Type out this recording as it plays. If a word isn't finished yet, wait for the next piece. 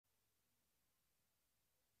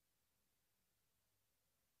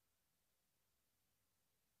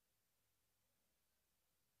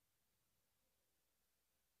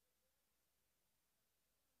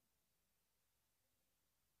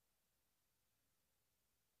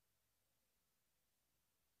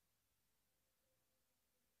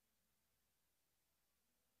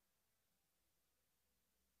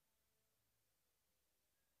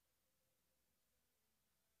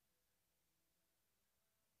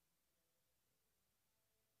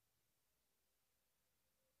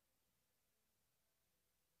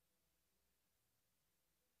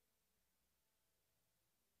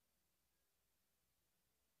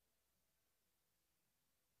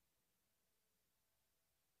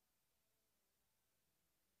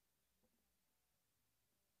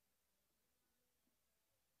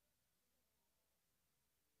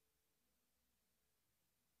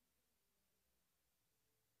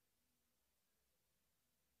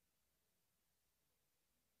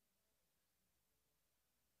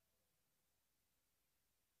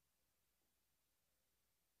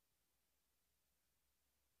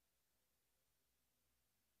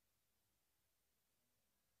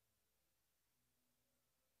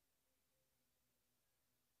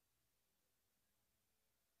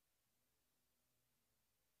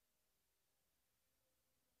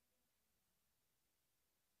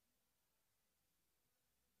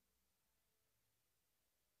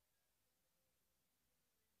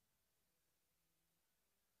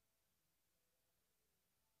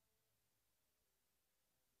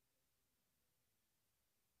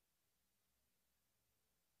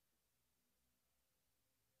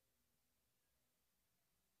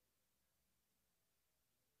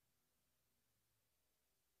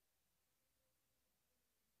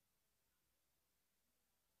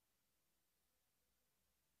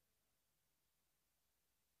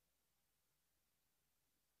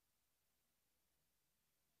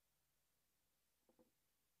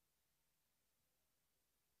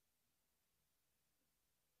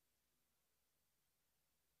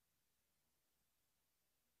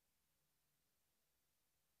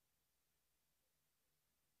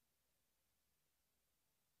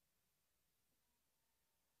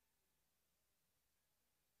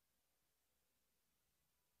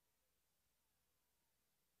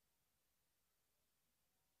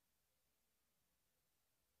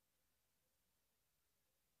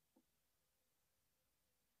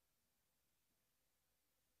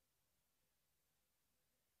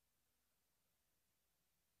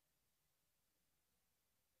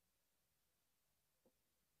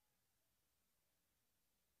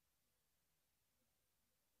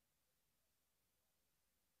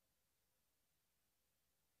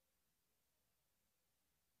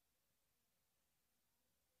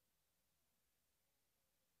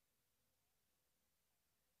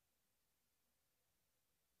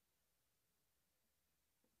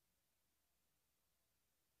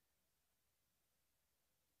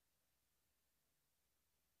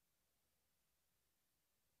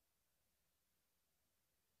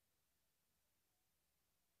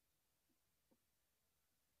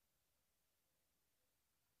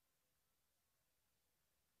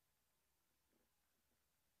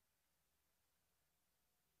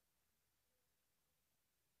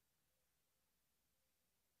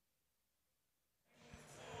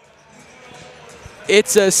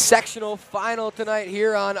It's a sectional final tonight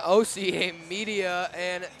here on OCA Media,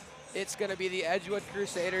 and it's going to be the Edgewood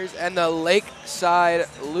Crusaders and the Lakeside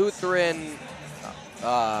Lutheran.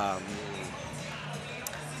 Trying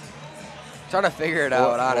to figure it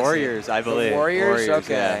out, honestly. Warriors, I believe. The Warriors?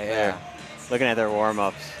 Okay, yeah. Looking at their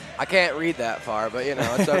warm-ups. I can't read that far, but, you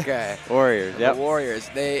know, it's okay. Warriors, yep. The Warriors.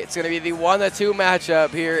 It's going to be the 1-2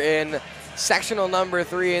 matchup here in sectional number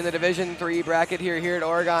 3 in the Division III bracket here at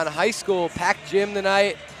Oregon High School. Packed gym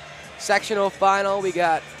tonight. Sectional final. We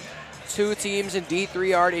got 2 teams in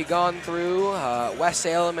D3 already gone through. West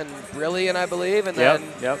Salem and Brilliant, I believe. And then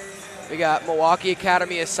we got Milwaukee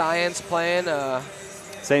Academy of Science playing.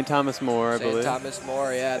 St. Thomas More, I believe. St. Thomas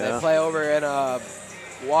More, yeah. They play over in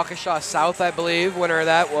Waukesha South, I believe. Winner of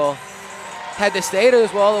that will head to state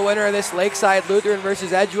as well. The winner of this Lakeside Lutheran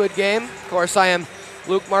versus Edgewood game. Of course, I am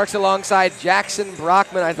Luke Marks alongside Jackson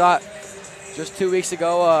Brockman. I thought just 2 weeks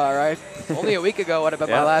ago, right? Only a week ago would have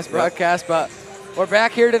been my last broadcast, but we're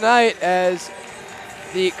back here tonight as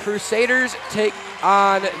the Crusaders take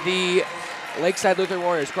on the Lakeside Lutheran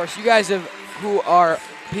Warriors. Of course, you guys who are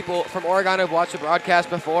people from Oregon who have watched the broadcast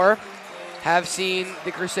before have seen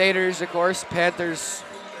the Crusaders, of course, Panthers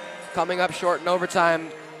coming up short in overtime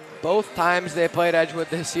both times they played Edgewood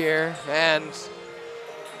this year, and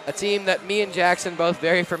a team that me and Jackson both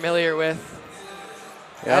very familiar with.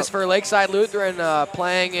 As for Lakeside Lutheran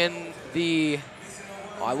playing in the,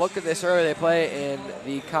 I looked at this earlier, they play in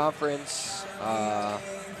the conference.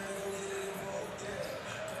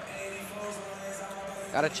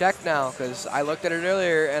 Got to check now because I looked at it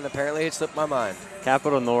earlier and apparently it slipped my mind.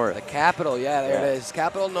 Capital North. The Capital, there it is.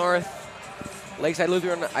 Capital North. Lakeside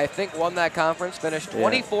Lutheran, I think, won that conference, finished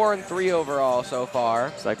 24-3 overall so far.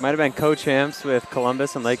 It's like might have been co-champs with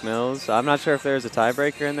Columbus and Lake Mills. I'm not sure if there's a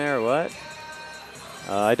tiebreaker in there or what.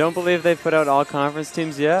 I don't believe they've put out all conference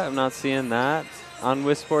teams yet. I'm not seeing that on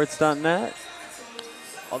wisports.net.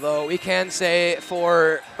 Although we can say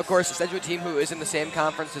for, of course, the Edgewood team who is in the same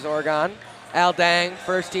conference as Oregon, Al Dang,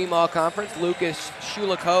 first team all-conference. Lucas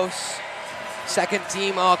Shulikos, second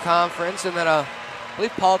team all-conference. And then I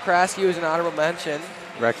believe Paul Kraske was an honorable mention.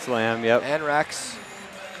 Rex Lamb, yep. And Rex.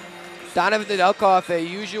 Donovan Nedelkoff, a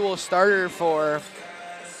usual starter for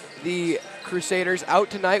the Crusaders, out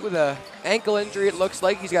tonight with an ankle injury. It looks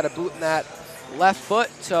like he's got a boot in that left foot,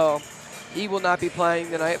 so he will not be playing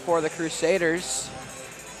tonight for the Crusaders.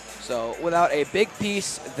 So without a big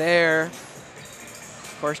piece there.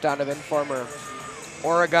 Of course, Donovan, former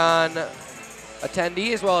Oregon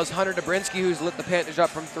attendee, as well as Hunter Dobrinsky, who's lit the Panthers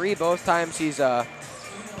up from 3 both times he's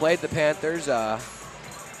played the Panthers. I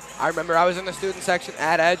remember I was in the student section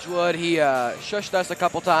at Edgewood. He shushed us a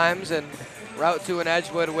couple times and route to an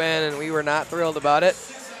Edgewood win, and we were not thrilled about it.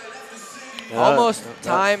 Almost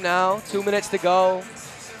time now, 2 minutes to go.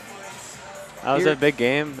 That was a big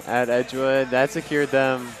game at Edgewood. That secured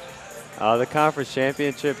them the conference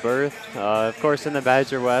championship berth. Of course, in the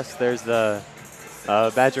Badger West, there's the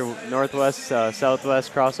Badger Northwest,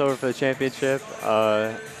 Southwest crossover for the championship.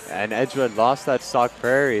 And Edgewood lost that to Sauk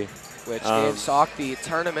Prairie. Which gave Sauk the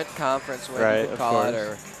tournament conference win, you could call it,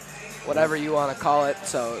 or whatever you want to call it.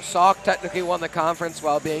 So Sauk technically won the conference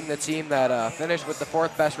while being the team that finished with the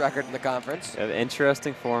 4th best record in the conference.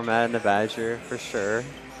 Interesting format in the Badger, for sure.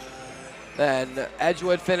 Then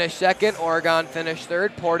Edgewood finished 2nd, Oregon finished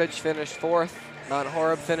 3rd, Portage finished 4th, Mount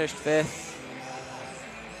Horeb finished 5th.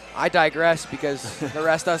 I digress because the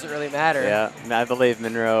rest doesn't really matter. Yeah, I believe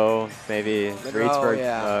Monroe, maybe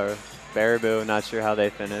Reedsburg, Baraboo, not sure how they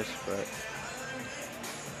finished, but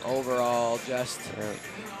overall just...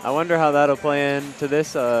 I wonder how that'll play into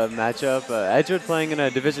this matchup. Edgewood playing in a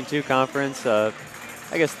Division II conference. I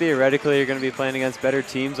guess theoretically you're going to be playing against better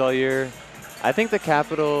teams all year. I think the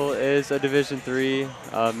Capital is a Division III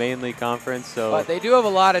mainly conference. But they do have a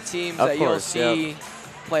lot of teams that you'll see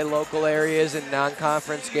play local areas in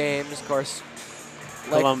non-conference games. Of course,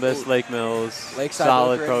 Columbus, Lake Mills, Lakeside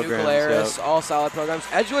solid Lutheran, programs. all solid programs.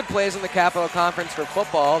 Edgewood plays in the Capital Conference for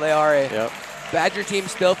football. They are a Badger team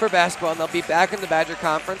still for basketball, and they'll be back in the Badger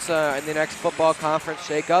Conference in the next football conference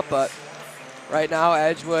shakeup. But right now,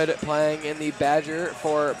 Edgewood playing in the Badger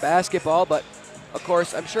for basketball. But of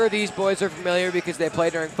course, I'm sure these boys are familiar because they play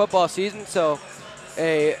during football season, so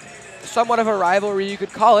a somewhat of a rivalry you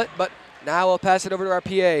could call it. But now we'll pass it over to our PA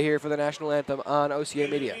here for the national anthem on OCA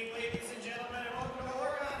Media. Ladies and gentlemen, welcome to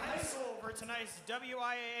Oregon High School for tonight's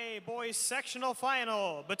WIAA boys sectional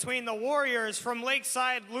final between the Warriors from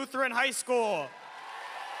Lakeside Lutheran High School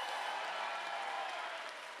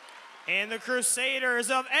and the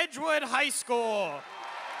Crusaders of Edgewood High School.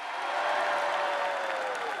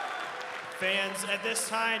 Fans, at this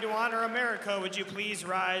time, to honor America, would you please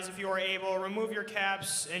rise if you are able, remove your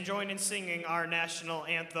caps, and join in singing our national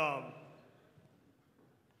anthem.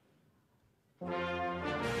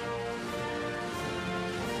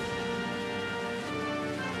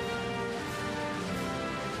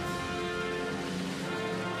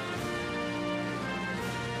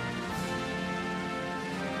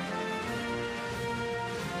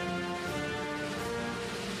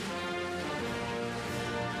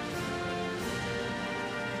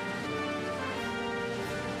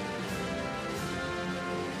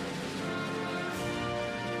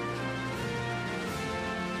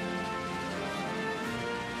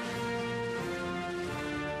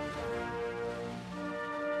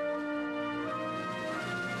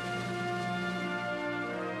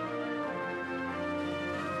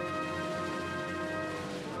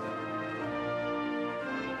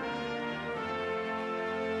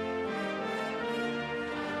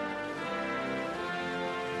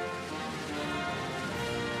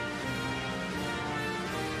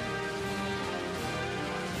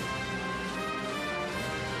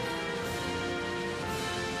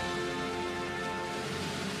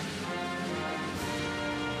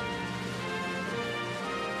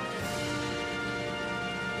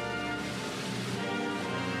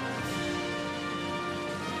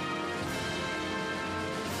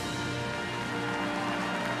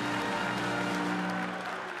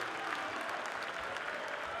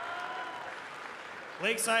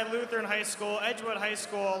 Lakeside Lutheran High School, Edgewood High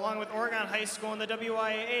School, along with Oregon High School and the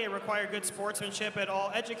WIAA require good sportsmanship at all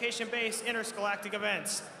education-based interscholastic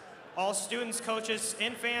events. All students, coaches,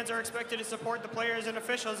 and fans are expected to support the players and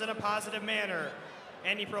officials in a positive manner.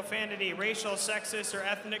 Any profanity, racial, sexist, or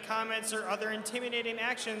ethnic comments or other intimidating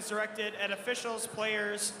actions directed at officials,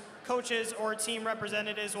 players, coaches, or team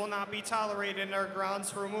representatives will not be tolerated and are grounds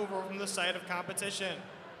for removal from the site of competition.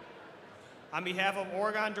 On behalf of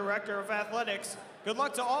Oregon Director of Athletics, good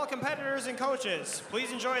luck to all competitors and coaches.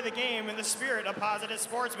 Please enjoy the game in the spirit of positive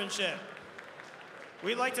sportsmanship.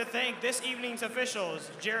 We'd like to thank this evening's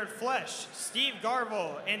officials, Jared Flesh, Steve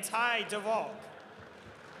Garvel, and Ty DeValk.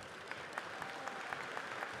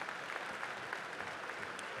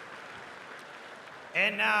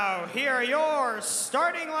 And now, here are your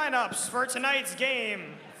starting lineups for tonight's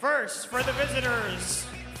game. First, for the visitors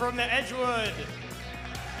from the Edgewood.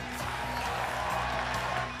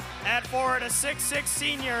 At forward, a 6'6"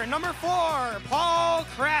 senior, number 4, Paul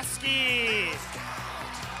Kraske.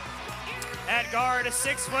 At guard, a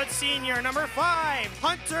 6' senior, number 5,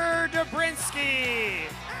 Hunter Dobrinsky.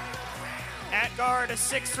 At guard, a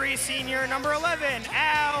 6'3" senior, number 11,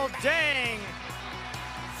 Al Dang.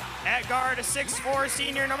 At guard, a 6'4"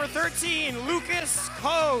 senior, number 13, Lucas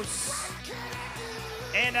Kos.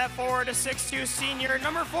 And at forward, a 6'2" senior,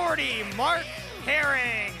 number 40, Mark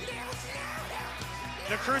Herring.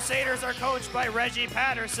 The Crusaders are coached by Reggie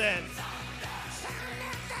Patterson.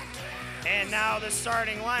 And now the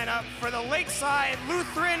starting lineup for the Lakeside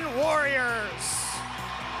Lutheran Warriors.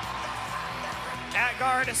 At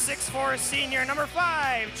guard, a 6'4" senior, number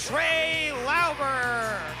 5, Trey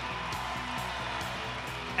Lauber.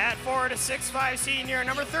 At forward, a 6'5" senior,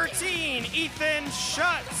 number 13, Ethan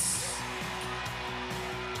Schutz.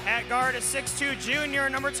 At guard, a 6'2" junior,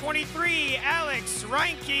 number 23, Alex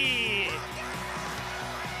Reinke.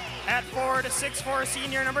 At forward, a 6'4"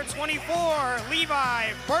 senior, number 24,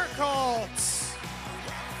 Levi Burkholtz.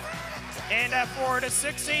 And at forward, a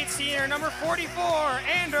 6'8" senior, number 44,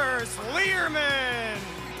 Anders Learman.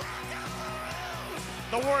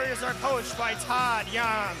 The Warriors are coached by Todd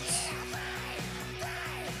Jans.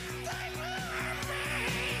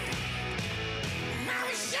 Now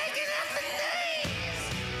he's shaking up the knees.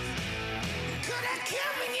 Could I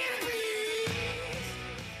come again, please?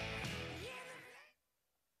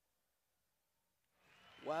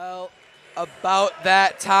 Well, about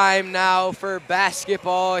that time now for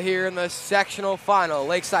basketball here in the sectional final.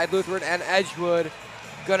 Lakeside Lutheran and Edgewood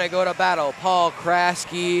gonna go to battle. Paul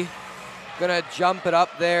Kraske gonna jump it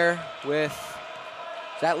up there with,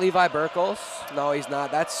 is that Levi Burkholtz? No, he's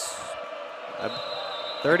not. That's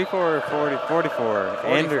 34 or 44.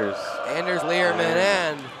 Anders Learman,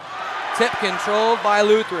 and tip controlled by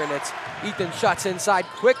Lutheran. It's Ethan Schutz inside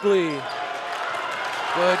quickly.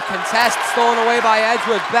 Good contest, stolen away by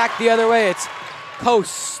Edgewood. Back the other way, it's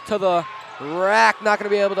Kos to the rack. Not gonna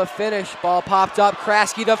be able to finish. Ball popped up,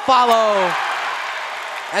 Kraske to follow.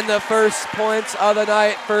 And the first points of the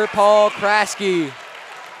night for Paul Kraske.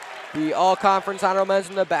 The All-Conference Honorable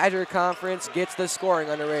Mention, the Badger Conference, gets the scoring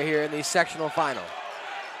underway here in the sectional final.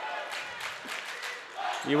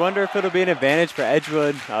 You wonder if it'll be an advantage for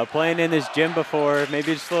Edgewood playing in this gym before,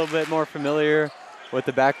 maybe just a little bit more familiar with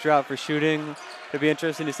the backdrop for shooting. It'll be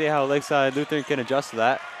interesting to see how Lakeside Lutheran can adjust to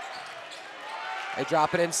that. They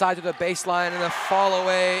drop it inside to the baseline, and the fall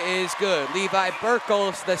away is good. Levi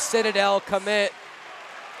Burkles, the Citadel commit,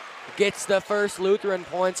 gets the first Lutheran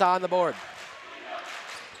points on the board.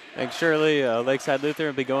 And surely Lakeside Lutheran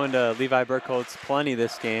will be going to Levi Burkholz plenty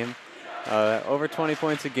this game. Over 20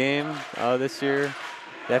 points a game this year.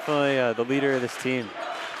 Definitely the leader of this team.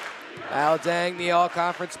 Al Dang, the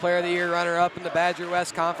All-Conference Player of the Year runner-up in the Badger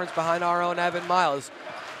West Conference behind our own Evan Miles.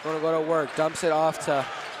 Going to go to work, dumps it off to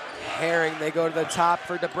Herring. They go to the top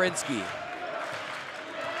for Dobrinsky.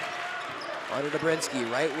 Under Dobrinsky,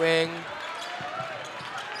 right wing.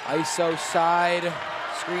 ISO side,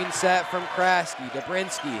 screen set from Kraske.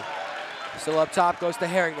 Dobrinsky still up top, goes to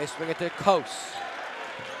Herring. They swing it to Kos.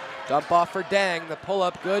 Dump off for Dang, the pull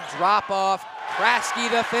up good, drop off. Kraske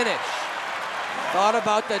the finish. Thought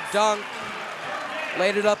about the dunk,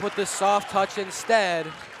 laid it up with the soft touch instead.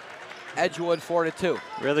 Edgewood 4-2.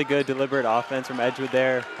 Really good deliberate offense from Edgewood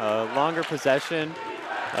there. Longer possession.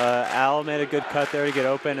 Al made a good cut there to get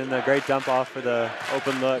open, and the great dump off for the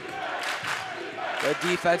open look. Good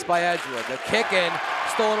defense by Edgewood. The kick in,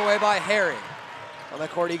 stolen away by Herring. On the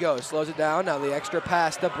court he goes, slows it down. Now the extra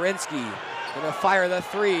pass to Dobrinsky. Gonna fire the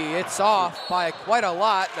three. It's off by quite a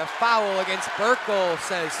lot. The foul against Burkle,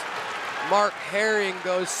 says Mark Herring,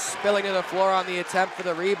 goes spilling to the floor on the attempt for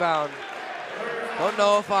the rebound. Don't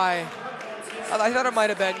know if I thought it might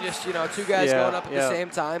have been just, two guys going up at the same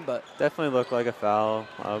time, but. Definitely looked like a foul.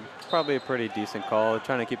 Probably a pretty decent call.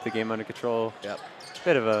 Trying to keep the game under control. Yep.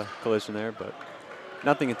 Bit of a collision there, but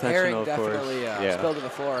nothing intentional, Herring of course. definitely spilled to the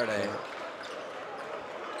floor at a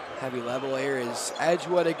heavy level. Here is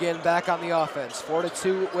Edgewood again back on the offense.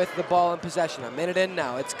 4-2 with the ball in possession. A minute in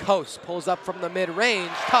now. It's Kos. Pulls up from the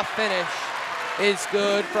mid-range. Tough finish is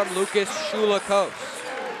good from Lucas Shula-Kos.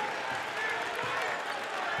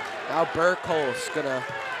 Now Burkholz gonna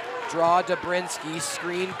draw Dobrinsky.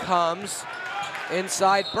 Screen comes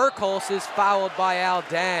inside. Burkholz is fouled by Al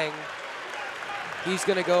Dang. He's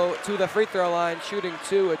gonna go to the free throw line, shooting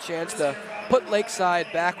two, a chance to put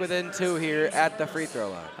Lakeside back within two here at the free throw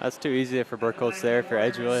line. That's too easy for Burkholz there for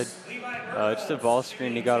Edgewood. Just a ball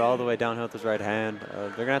screen. He got all the way downhill with his right hand.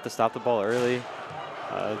 They're gonna have to stop the ball early.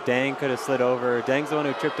 Dang could have slid over. Dang's the one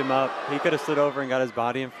who tripped him up. He could have slid over and got his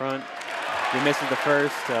body in front. He misses the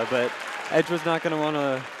first, but Edgewood's not going to want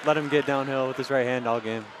to let him get downhill with his right hand all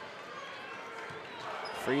game.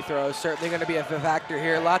 Free throws certainly going to be a factor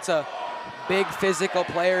here. Lots of big physical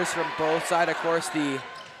players from both sides. Of course, the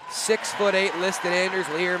 6'8" listed Anders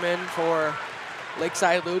Learman for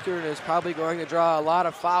Lakeside Lutheran is probably going to draw a lot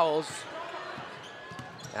of fouls.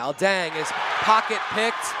 Al Dang is pocket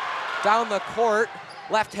picked down the court.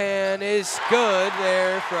 Left hand is good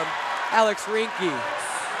there from Alex Rinke.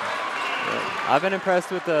 I've been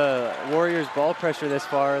impressed with the Warriors' ball pressure this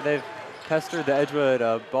far. They've pestered the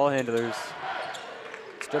Edgewood ball handlers.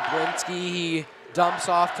 Dobrinsky, he dumps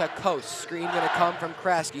off to Kos. Screen gonna come from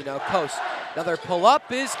Kraske. Now Kos, another pull up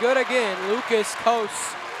is good again. Lucas Kos,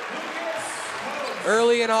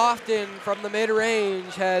 early and often from the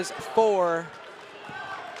mid-range, has 4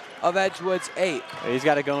 of Edgewood's 8. He's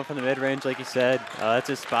got it going from the mid-range, like you said. That's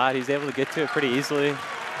his spot. He's able to get to it pretty easily.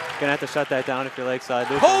 Gonna have to shut that down if you're Lakeside.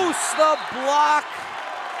 Post the block.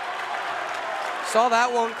 Saw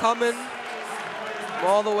that one coming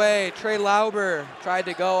all the way. Trey Lauber tried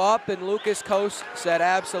to go up, and Lucas Kos said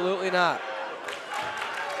absolutely not.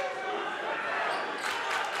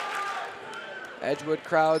 Edgewood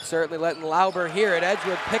crowd certainly letting Lauber hear it.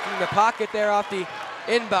 Edgewood picking the pocket there off the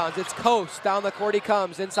inbounds. It's Kos. Down the court he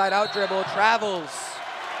comes. Inside out dribble. Travels.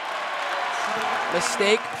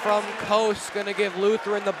 Mistake from Kos, going to give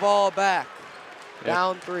Lutheran the ball back.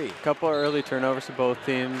 Down 3. A couple of early turnovers for both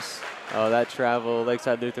teams. That travel,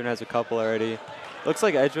 Lakeside Lutheran has a couple already. Looks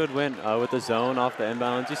like Edgewood went with the zone off the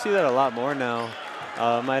inbounds. You see that a lot more now.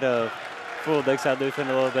 Might have fooled Lakeside Lutheran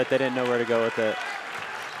a little bit. They didn't know where to go with it.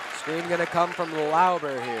 Screen going to come from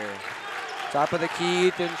Lauber here. Top of the key,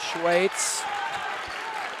 Ethan Schweitz.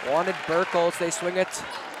 Wanted Burkholz. They swing it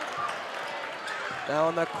now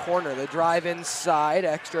in the corner. The drive inside,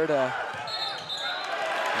 extra to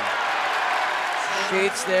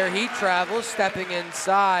Schweitz there. He travels, stepping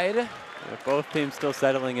inside. Both teams still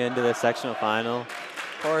settling into the sectional final.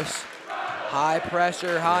 Of course, high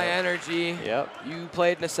pressure, high energy. Yep. You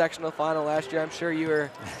played in the sectional final last year. I'm sure you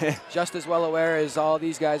were just as well aware as all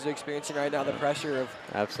these guys are experiencing right now, the pressure of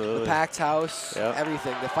absolutely the packed house,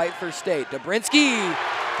 everything. The fight for state. Dobrinsky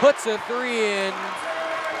puts a 3 in.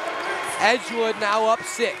 Edgewood now up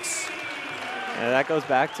 6. And that goes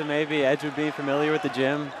back to maybe Edgewood being familiar with the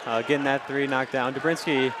gym, getting that 3 knocked down.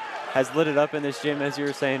 Dobrinsky has lit it up in this gym, as you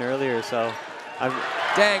were saying earlier. So,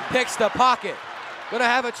 Dang picks the pocket. Gonna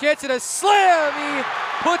have a chance at a slam. He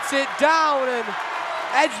puts it down, and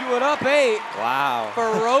Edgewood up 8. Wow.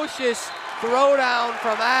 Ferocious throwdown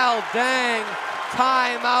from Al Dang.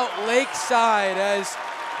 Timeout Lakeside as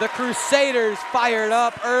the Crusaders fired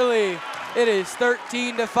up early. It is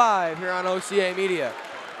 13-5 here on OCA Media.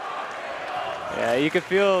 Yeah, you could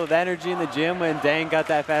feel the energy in the gym when Dang got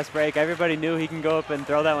that fast break. Everybody knew he can go up and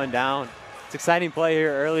throw that one down. It's exciting play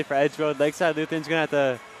here early for Edgewood. Lakeside Lutheran's going to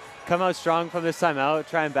have to come out strong from this time out,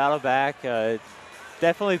 try and battle back.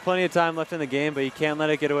 Definitely plenty of time left in the game, but you can't let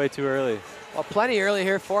it get away too early. Well, plenty early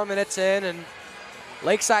here, 4 minutes in, and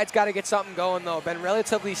Lakeside's got to get something going, though. Been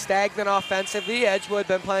relatively stagnant offensively. Edgewood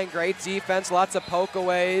been playing great defense, lots of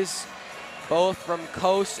pokeaways, both from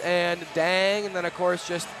Coase and Dang, and then, of course,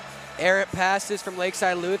 just errant passes from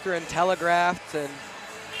Lakeside Lutheran telegraphed and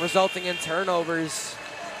resulting in turnovers.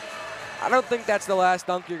 I don't think that's the last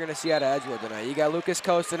dunk you're going to see out of Edgewood tonight. You got Lucas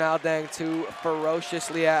Coase and Al Dang, 2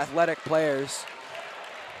 ferociously athletic players.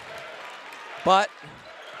 But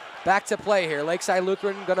back to play here. Lakeside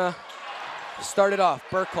Lutheran going to start it off.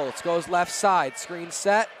 Burkholz goes left side. Screen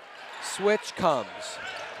set. Switch comes.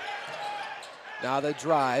 Now the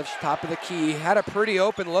drive. Top of the key. Had a pretty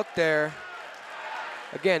open look there.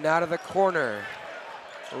 Again, out of the corner.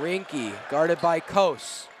 Rinke guarded by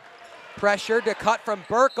Coase. Pressured to cut from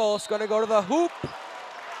Burkholz. Going to go to the hoop.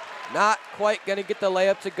 Not quite going to get the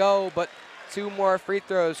layup to go, but 2 more free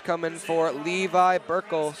throws coming for Levi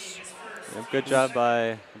Burkholz. Good job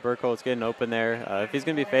by Burkholz getting open there. If he's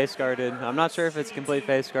going to be face guarded, I'm not sure if it's complete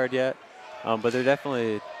face guard yet, but they're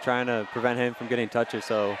definitely trying to prevent him from getting touches,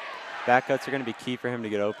 so back cuts are going to be key for him to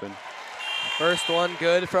get open. First one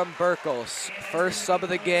good from Burkholz. First sub of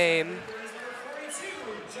the game.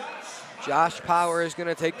 Josh Power is going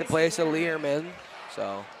to take the place of Learman.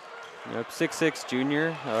 So, yep, 6'6"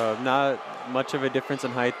 junior. Not much of a difference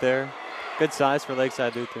in height there. Good size for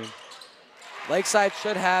Lakeside Lutheran. Lakeside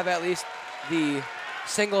should have at least the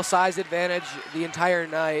single size advantage the entire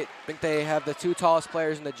night. I think they have the 2 tallest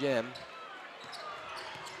players in the gym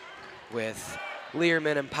with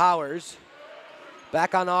Learman and Powers.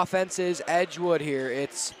 Back on offense is Edgewood here.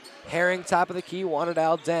 It's Herring top of the key, wanted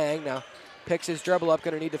Al Dang. Now picks his dribble up,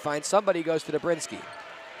 going to need to find somebody, goes to Dobrinsky.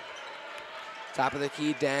 Top of the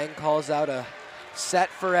key, Dang calls out a set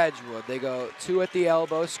for Edgewood. They go 2 at the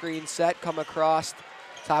elbow, screen set, come across,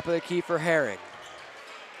 top of the key for Herring.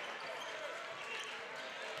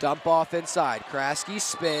 Dump off inside. Kraske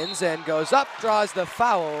spins and goes up, draws the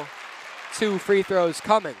foul. 2 free throws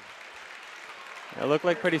coming. It looked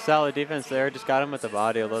like pretty solid defense there. Just got him with the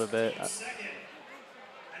body a little bit.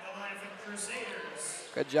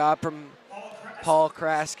 Good job from Paul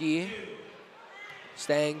Kraske.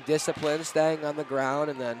 Staying disciplined, staying on the ground,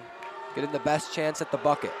 and then getting the best chance at the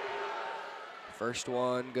bucket. First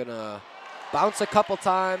one gonna bounce a couple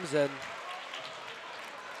times and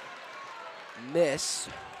miss.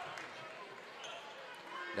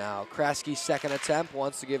 Now Kraske's second attempt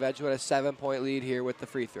wants to give Edgewood a 7-point lead here with the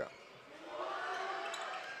free throw.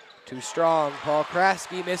 Too strong. Paul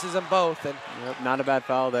Kraske misses them both. And yep, not a bad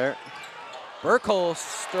foul there. Burkholz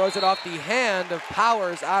throws it off the hand of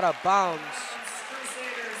Powers out of bounds.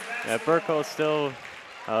 Yeah, Burkholz still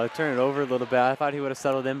turning it over a little bit. I thought he would have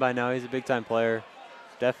settled in by now. He's a big-time player.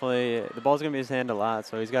 Definitely, the ball's going to be in his hand a lot,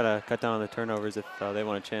 so he's got to cut down on the turnovers if they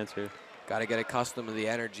want a chance here. Got to get accustomed to the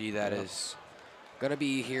energy that is going to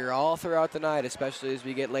be here all throughout the night, especially as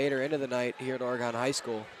we get later into the night here at Oregon High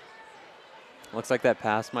School. Looks like that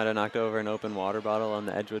pass might have knocked over an open water bottle on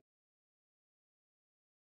the Edgewood.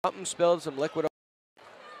 Something spilled, some liquid.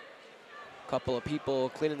 A couple of people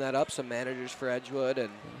cleaning that up, some managers for Edgewood and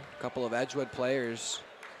a couple of Edgewood players.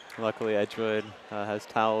 Luckily, Edgewood has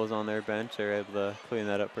towels on their bench. They're able to clean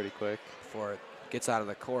that up pretty quick before it gets out of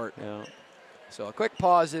the court. Yeah. So a quick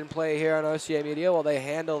pause in play here on OCA Media while they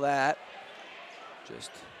handle that.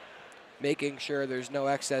 Just making sure there's no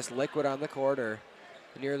excess liquid on the court or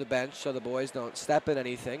near the bench so the boys don't step in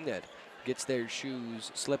anything that gets their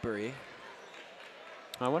shoes slippery.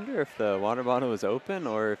 I wonder if the water bottle was open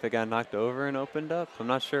or if it got knocked over and opened up. I'm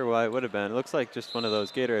not sure why it would have been. It looks like just one of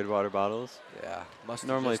those Gatorade water bottles. Yeah, must have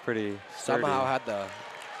normally pretty sturdy. Somehow had the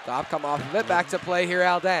top come off of it. Back to play here,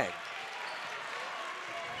 Al Dang.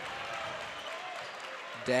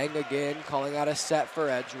 Dang again, calling out a set for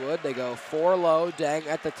Edgewood. They go 4 low, Dang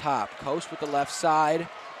at the top. Coase with the left side.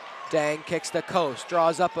 Dang kicks to Coase,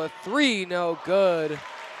 draws up a 3, no good.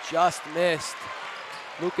 Just missed.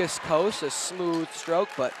 Lucas Coase, a smooth stroke,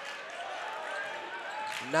 but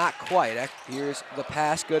not quite. Here's the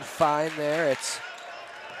pass, good find there. It's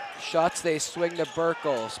Schutz, they swing to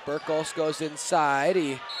Burkles. Burkles goes inside.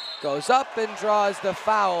 He goes up and draws the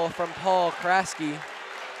foul from Paul Kraske.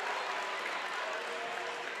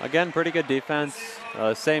 Again, pretty good defense.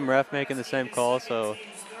 Same ref making the same call, so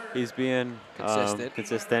he's being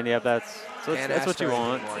consistent. Yep, that's what you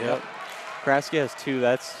want. Yep. Kraske has 2.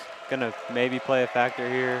 That's gonna maybe play a factor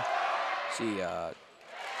here. See,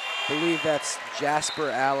 believe that's Jasper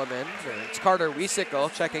Alleman. It's Carter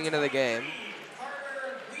Wiesickle checking into the game.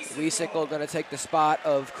 Wiesickle going to take the spot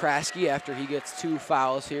of Kraske after he gets 2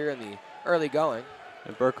 fouls here in the early going.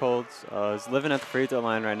 And Burkholz is living at the free throw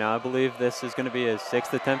line right now. I believe this is going to be his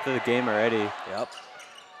 6th attempt of the game already. Yep.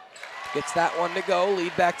 Gets that one to go.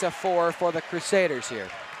 Lead back to 4 for the Crusaders here.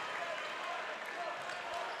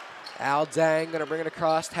 Al Dang going to bring it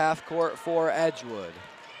across half court for Edgewood.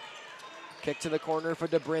 Kick to the corner for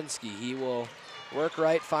Dobrinsky. He will work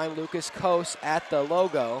right, find Lucas Kos at the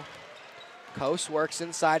logo. Kos works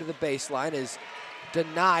inside of the baseline, is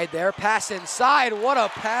denied there. Pass inside, what a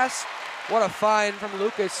pass. What a find from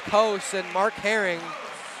Lucas Kos, and Mark Herring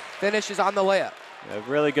finishes on the layup. Yeah,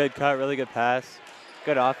 really good cut, really good pass.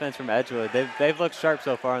 Good offense from Edgewood. They've looked sharp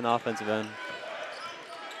so far on the offensive end.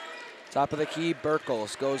 Top of the key,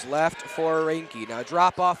 Burkles goes left for Reinke. Now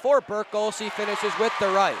drop off for Burkles, he finishes with the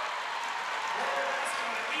right.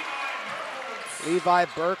 Levi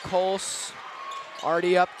Burkholz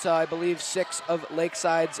already up to, I believe, 6 of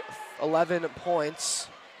Lakeside's 11 points.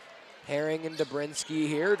 Herring and Dobrinsky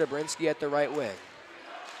here. Dobrinsky at the right wing.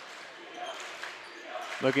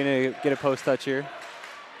 Looking to get a post touch here.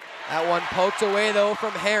 That one poked away, though,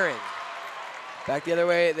 from Herring. Back the other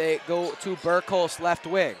way, they go to Burkholz, left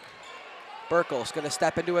wing. Burkholz going to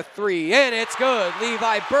step into a 3, and it's good.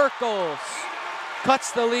 Levi Burkholz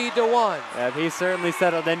cuts the lead to 1. Yeah, he's certainly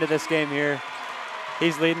settled into this game here.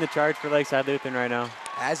 He's leading the charge for Lakeside Lutheran right now.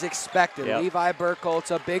 As expected, yep. Levi Burkholz,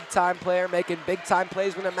 a big-time player, making big-time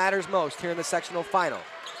plays when it matters most here in the sectional final.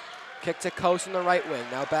 Kick to Kos in the right wing.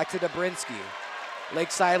 Now back to Dobrinsky.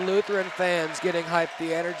 Lakeside Lutheran fans getting hyped.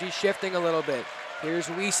 The energy shifting a little bit. Here's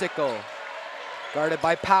Wiesickle. Guarded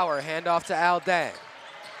by Power. Handoff to Al Dang.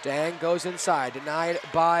 Dang goes inside. Denied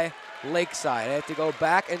by Lakeside. They have to go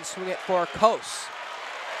back and swing it for Kos.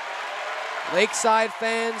 Lakeside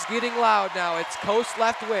fans getting loud now. It's Kos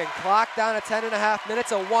left wing. Clock down at 10.5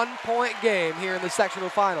 minutes. A 1-point game here in the sectional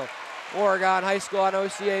final. Oregon High School on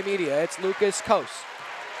OCA Media. It's Lucas Kos.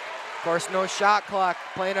 Of course, no shot clock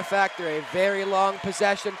playing a factor. A very long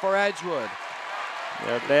possession for Edgewood.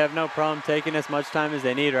 Yeah, they have no problem taking as much time as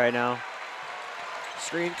they need right now.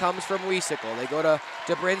 Screen comes from Wiesickle. They go to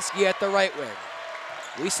Dobrinsky at the right wing.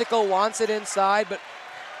 Wiesickle wants it inside, but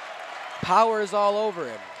Power is all over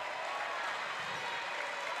him.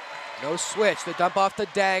 No switch. The dump off to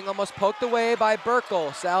Dang, almost poked away by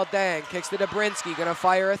Burkle. Sal Dang kicks to Dobrinsky, gonna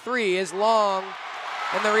fire a 3, is long,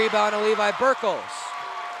 and the rebound to Levi Burkles.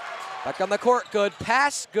 Back on the court, good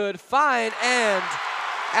pass, good find, and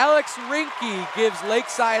Alex Reinke gives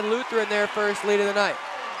Lakeside Lutheran their first lead of the night.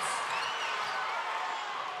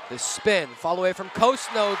 The spin, fall away from Kos,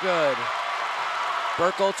 no good.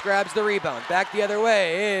 Burkles grabs the rebound, back the other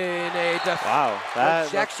way in a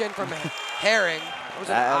rejection from Herring. It was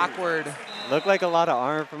an awkward. Looked like a lot of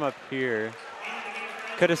arm from up here.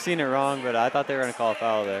 Could have seen it wrong, but I thought they were going to call a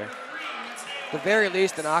foul there. At the very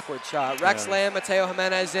least, an awkward shot. Rex Lamb, Mateo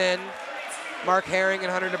Jimenez in. Mark Herring and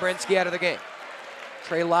Hunter Dobrinsky out of the game.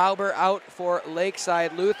 Trey Lauber out for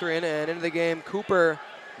Lakeside Lutheran, and into the game, Cooper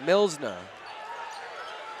Milsna.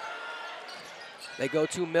 They go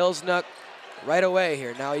to Milsna right away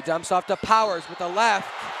here. Now he dumps off to Powers with the left,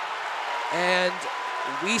 and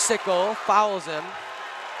Wiesickle fouls him.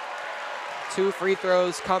 2 free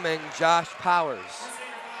throws coming, Josh Powers.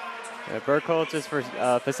 Yeah, Burkholz is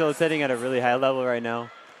facilitating at a really high level right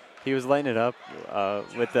now. He was lighting it up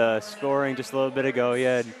with the scoring just a little bit ago. He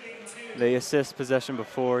had the assist possession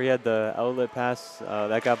before. He had the outlet pass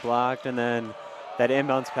that got blocked, and then that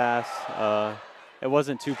inbounds pass. It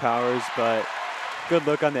wasn't 2 Powers, but good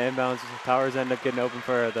look on the inbounds. Powers ended up getting open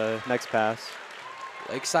for the next pass.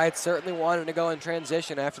 Lakeside certainly wanted to go in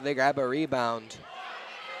transition after they grab a rebound.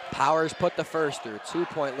 Powers put the first through.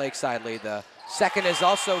 2-point Lakeside lead. The second is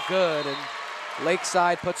also good, and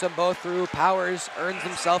Lakeside puts them both through. Powers earns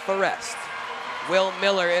himself a rest. Will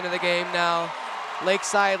Miller into the game now.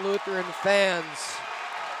 Lakeside Lutheran fans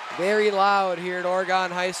very loud here at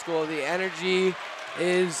Oregon High School. The energy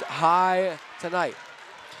is high tonight.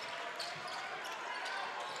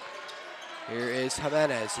 Here is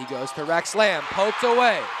Jimenez. He goes to Rex Lamb. Poked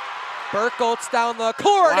away. Burkholz down the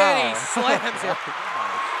court, and he slams it.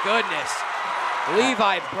 Goodness.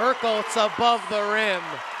 Levi Burkholtz above the rim.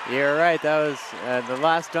 You're right. That was the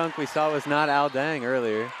last dunk we saw was not Al Dang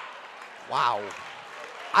earlier. Wow.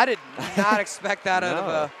 I did not expect that out of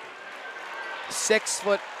No. a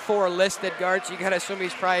 6'4" listed guard. So you gotta assume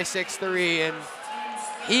he's probably 6'3", and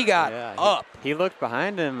he got up. He looked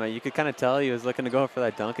behind him. You could kind of tell he was looking to go for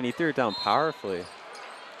that dunk, and he threw it down powerfully.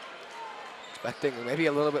 Expecting maybe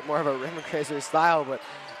a little bit more of a rim crazer style, but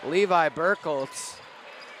Levi Burkholtz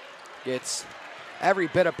gets every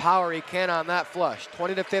bit of power he can on that flush.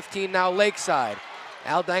 20-15 now Lakeside.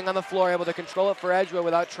 Al Dang on the floor, able to control it for Edgewood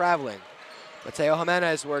without traveling. Mateo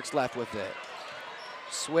Jimenez works left with it.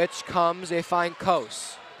 Switch comes, they find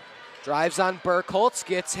Kos. Drives on Burkholtz,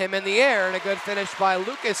 gets him in the air, and a good finish by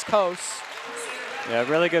Lucas Kos. Yeah,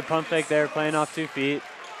 really good pump fake there, playing off 2 feet.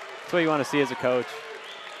 That's what you want to see as a coach.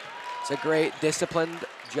 It's a great disciplined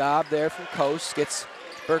job there from Kos. Gets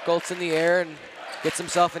Burkholtz in the air and gets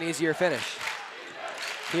himself an easier finish.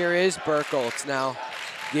 Here is Burkholtz now.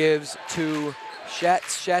 Gives to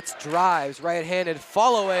Schetz. Schetz drives, right-handed,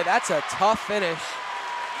 follow it. That's a tough finish.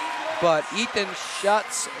 But Ethan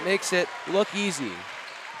Schetz makes it look easy.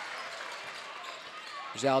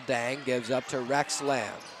 Al Dang gives up to Rex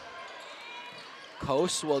Lamb.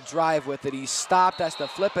 Kos will drive with it. He's stopped, has to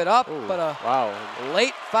flip it up, but a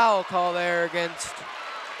late foul call there against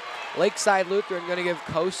Lakeside Lutheran. Going to give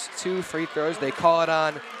Kos 2 free throws. They call it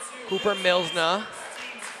on Cooper Milsna.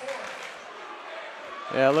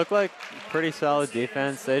 Yeah, it looked like pretty solid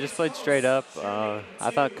defense. They just played straight up.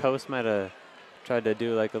 I thought Kos might have tried to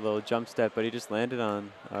do like a little jump step, but he just landed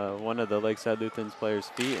on one of the Lakeside Lutheran's players'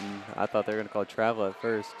 feet, and I thought they were going to call travel at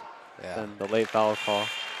first. Yeah. Then the late foul call.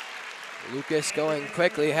 Lucas going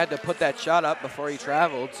quickly, had to put that shot up before he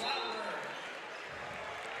traveled.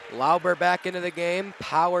 Lauber back into the game,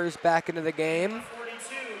 Powers back into the game.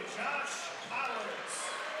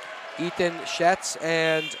 Ethan Schetz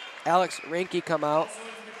and Alex Rinke come out.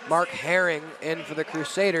 Mark Herring in for the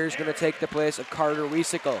Crusaders, going to take the place of Carter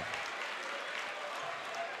Wiesicle.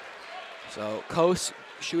 So Kos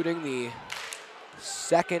shooting the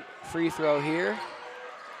second free throw here.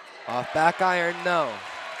 Off back iron, no.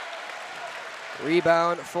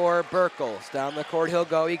 Rebound for Burkholtz. Down the court he'll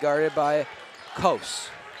go. He guarded by Kos.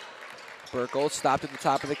 Burkholtz stopped at the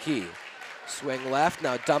top of the key. Swing left,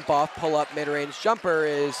 now dump off, pull up, mid-range jumper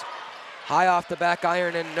is high off the back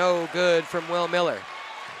iron and no good from Will Miller.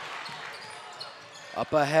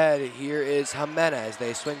 Up ahead, here is Jimenez.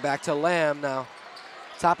 They swing back to Lamb now.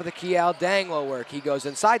 Top of the key, Al Dang will work. He goes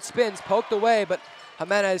inside, spins, poked away, but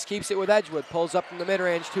Jimenez keeps it with Edgewood. Pulls up from the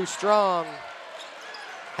mid-range, too strong.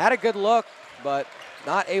 Had a good look, but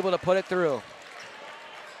not able to put it through.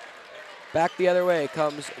 Back the other way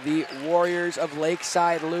comes the Warriors of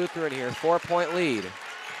Lakeside Lutheran here. 4-point lead.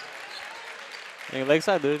 I think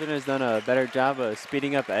Lakeside Lutheran has done a better job of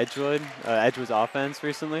speeding up Edgewood's offense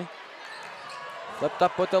recently. Flipped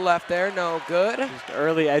up with the left there, no good. Just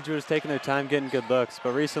early, Edgewood was taking their time getting good looks,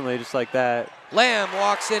 but recently, just like that. Lamb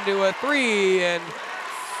walks into a 3, and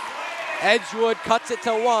Edgewood cuts it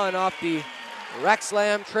to 1 off the Rex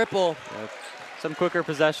Lamb triple. Yep. Some quicker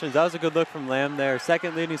possessions. That was a good look from Lamb there.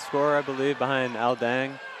 Second leading scorer, I believe, behind Al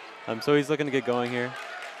Dang. So he's looking to get going here.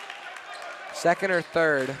 Second or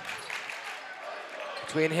third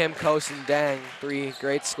between him, Kos, and Dang. 3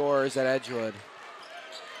 great scorers at Edgewood.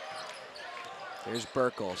 Here's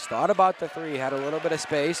Burkholtz. Thought about the 3, had a little bit of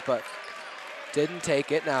space, but didn't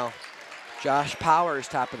take it. Now, Josh Powers,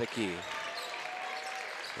 top of the key.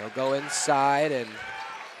 He'll go inside, and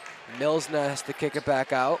Milsna has to kick it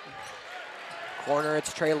back out. Corner,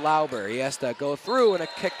 it's Trey Lauber. He has to go through, and a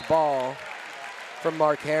kicked ball from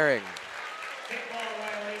Mark Herring.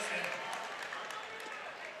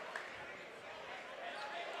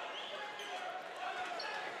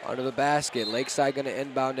 Under the basket, Lakeside going to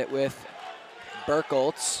inbound it with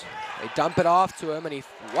Burkholtz. They dump it off to him, and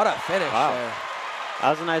what a finish there. That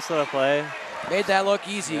was a nice little play. Made that look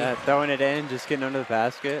easy. Yeah, throwing it in, just getting under the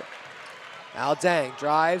basket. Al Dang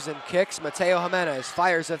drives and kicks. Mateo Jimenez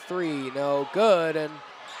fires a 3, no good, and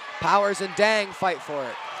Powers and Dang fight for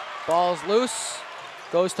it. Ball's loose,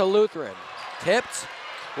 goes to Lutheran. Tipped,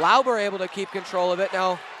 Lauber able to keep control of it.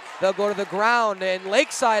 Now they'll go to the ground, and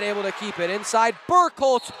Lakeside able to keep it inside.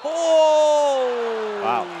 Burkholtz, oh!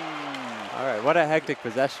 Wow. All right, what a hectic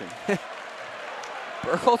possession.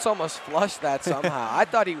 Burkholtz almost flushed that somehow. I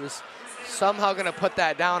thought he was somehow going to put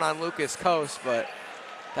that down on Lucas Kos, but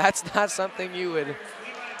that's not something you would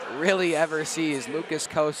really ever see, is Lucas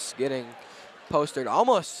Kos getting postered.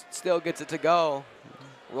 Almost still gets it to go.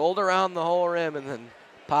 Rolled around the whole rim and then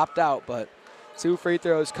popped out, but 2 free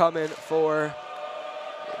throws coming for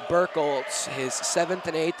Burkholtz, his 7th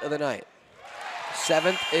and 8th of the night.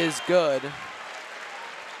 7th is good.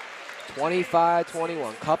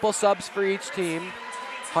 25-21. Couple subs for each team.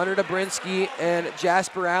 Hunter Dobrinsky and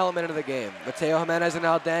Jasper Alleman into the game. Mateo Jimenez and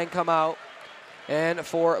Aldang come out. And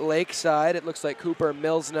for Lakeside, it looks like Cooper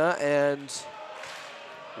Milsna and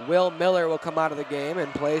Will Miller will come out of the game in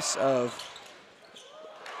place of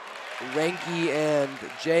Ranky and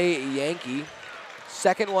Jay Yankee.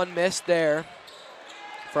 Second one missed there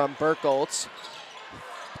from Burkholtz.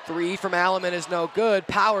 3 from Alleman is no good.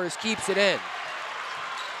 Powers keeps it in.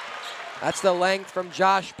 That's the length from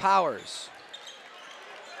Josh Powers.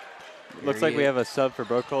 Looks like we have a sub for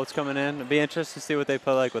Burkholtz coming in. It'd be interesting to see what they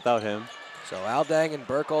play like without him. So Aldang and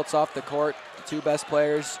Burkholtz off the court, the 2 best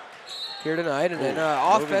players here tonight. And then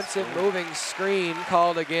offensive moving screen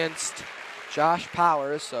called against Josh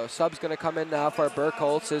Powers. So sub's going to come in now for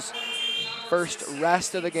Burkholtz. His first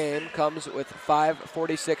rest of the game comes with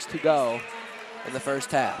 5:46 to go in the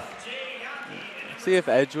first half. See if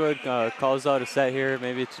Edgewood calls out a set here,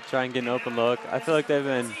 maybe to try and get an open look. I feel like they've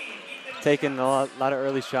been taking a lot of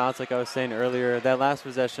early shots, like I was saying earlier. That last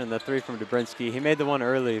possession, the 3 from Dobrinsky, he made the one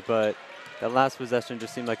early, but that last possession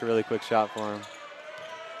just seemed like a really quick shot for him.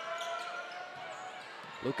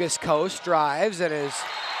 Lucas Coast drives and is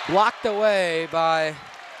blocked away by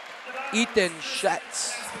Ethan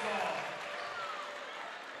Schetz.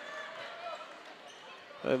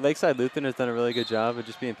 Lakeside Lutheran has done a really good job of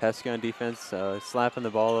just being pesky on defense, slapping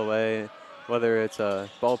the ball away, whether it's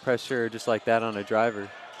ball pressure or just like that on a driver.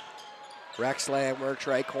 Rex Lamb works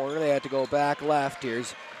right corner. They had to go back left.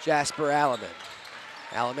 Here's Jasper Alleman.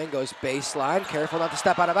 Alleman goes baseline, careful not to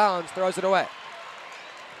step out of bounds, throws it away.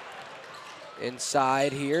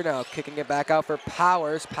 Inside here, now kicking it back out for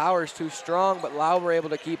Powers. Powers too strong, but Lauber able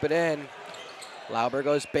to keep it in. Lauber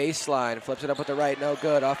goes baseline, flips it up with the right, no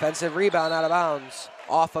good. Offensive rebound out of bounds,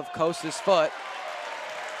 off of Costa's foot.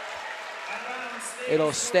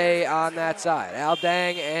 It'll stay on that side.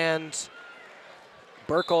 Aldang and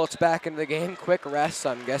Burkholtz back into the game. Quick rest,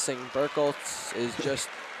 I'm guessing Burkholtz is just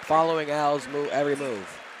following Al's every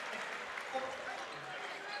move.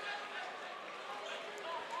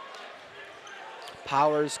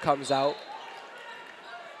 Powers comes out.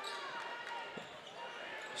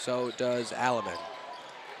 So does Alleman.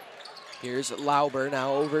 Here's Lauber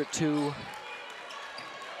now over to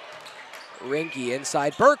Rinky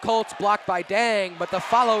inside. Burkholtz blocked by Dang, but the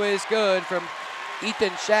follow is good from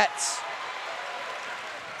Ethan Schetz.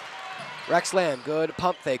 Rex Lamb, good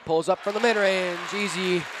pump fake, pulls up from the mid-range.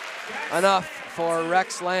 Easy enough for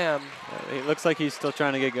Rex Lamb. It looks like he's still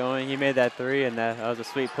trying to get going. He made that 3, and that was a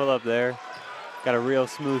sweet pull-up there. Got a real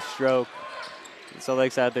smooth stroke. So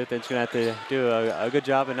Lakeside Lutheran's going to have to do a good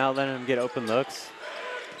job of not letting him get open looks.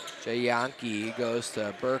 Jay Yankee goes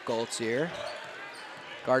to Burkholtz here.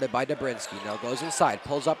 Guarded by Dobrinsky. Now goes inside,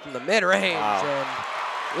 pulls up from the mid-range, and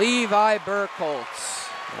Levi Burkholtz.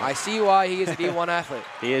 I see why he is a D1 athlete.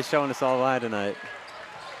 He is showing us all why tonight.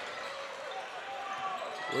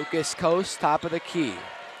 Lucas Coast, top of the key.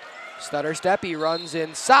 Stutter step, he runs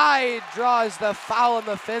inside, draws the foul in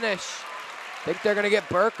the finish. Think they're going to get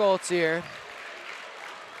Burkholtz here.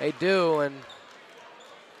 They do, and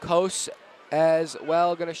Coast as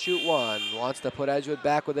well going to shoot one. Wants to put Edgewood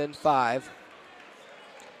back within 5.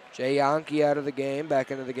 Jay Yankee out of the game,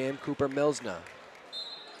 back into the game, Cooper Milsna.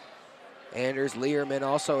 Anders Learman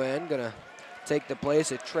also in, going to take the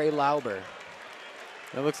place of Trey Lauber.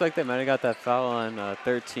 It looks like they might have got that foul on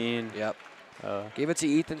 13. Yep. Give it to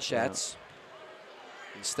Ethan Schetz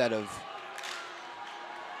instead of...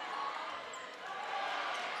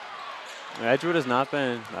 Edgewood has not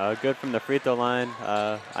been good from the free throw line.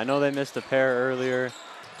 I know they missed a pair earlier.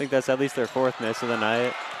 I think that's at least their 4th miss of the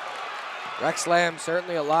night. Rex Lamb,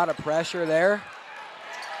 certainly a lot of pressure there.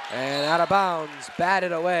 And out of bounds,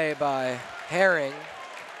 batted away by Herring.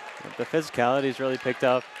 The physicality's really picked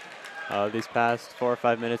up these past 4 or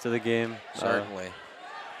 5 minutes of the game. Certainly.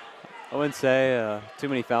 I wouldn't say too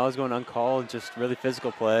many fouls going uncalled, just really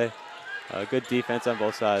physical play. Good defense on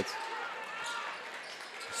both sides.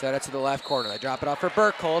 Set it to the left corner. They drop it off for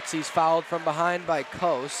Burkholtz. He's fouled from behind by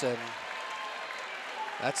Coase, and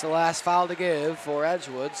that's the last foul to give for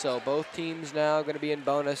Edgewood. So both teams now going to be in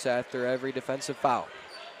bonus after every defensive foul.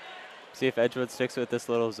 See if Edgewood sticks with this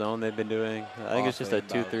little zone they've been doing. I think it's just a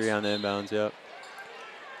 2-3 on the inbounds, yep.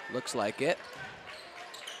 Looks like it.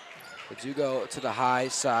 We do go to the high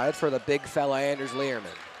side for the big fella, Anders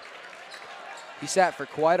Learman. He sat for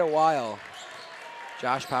quite a while.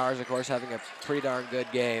 Josh Powers, of course, having a pretty darn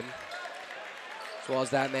good game. As well as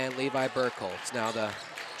that man, Levi Burkholtz. Now the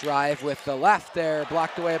drive with the left there,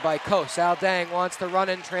 blocked away by Coase. Aldang wants to run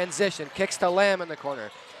in transition. Kicks to Lamb in the corner.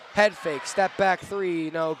 Head fake, step back 3,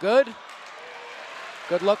 no good.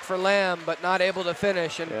 Good look for Lamb, but not able to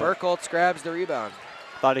finish, and Burkholtz grabs the rebound.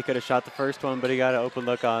 Thought he could have shot the first one, but he got an open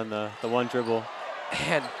look on the one dribble.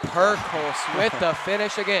 And Burkholtz with the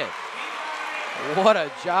finish again. What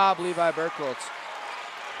a job, Levi Burkholtz.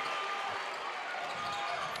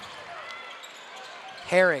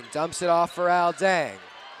 Herring dumps it off for Al Dang.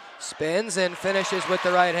 Spins and finishes with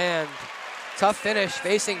the right hand. Tough finish,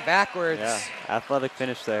 facing backwards. Yeah, athletic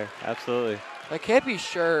finish there, absolutely. I can't be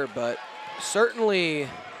sure, but certainly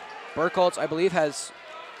Burkholtz, I believe, has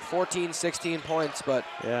 14, 16 points, but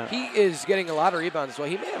he is getting a lot of rebounds as well.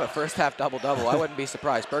 He may have a first half double-double. I wouldn't be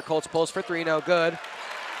surprised. Burkholtz pulls for three, no good.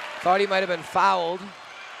 Thought he might have been fouled.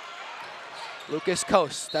 Lucas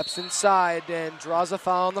Coase steps inside and draws a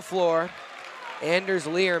foul on the floor. Anders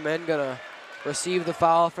Learman gonna receive the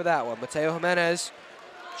foul for that one. Mateo Jimenez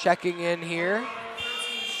checking in here.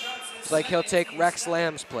 It's like he'll take Rex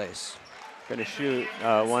Lamb's place. Gonna shoot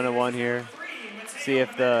 1-1 here. See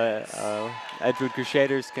if the Edgewood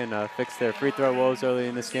Crusaders can fix their free throw woes early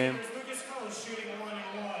in this game.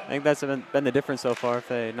 I think that's been the difference so far. If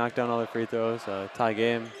they knock down all their free throws, tie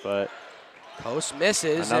game, but Coase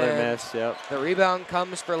misses. Another miss, yep. The rebound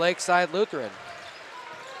comes for Lakeside Lutheran.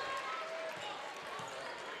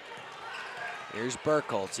 Here's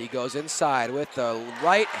Burkholtz. He goes inside with the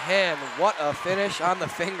right hand. What a finish on the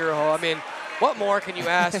finger hole. I mean, what more can you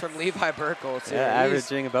ask from Levi Burkholtz here? Yeah,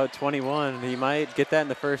 averaging about 21. He might get that in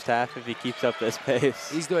the first half if he keeps up this pace.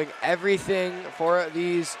 He's doing everything for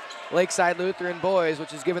these Lakeside Lutheran boys,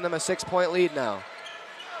 which has given them a 6-point lead now.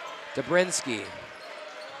 Dobrinsky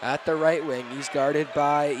at the right wing. He's guarded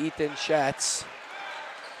by Ethan Schatz.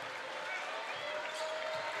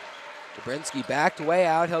 Dobrinsky backed way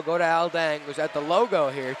out. He'll go to Al Dang, who's at the logo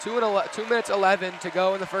here. 2 minutes 11 to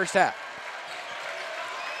go in the first half.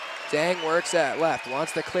 Dang works at left,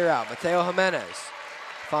 wants to clear out. Mateo Jimenez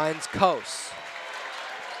finds Coase.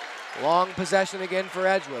 Long possession again for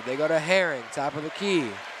Edgewood. They go to Herring, top of the key.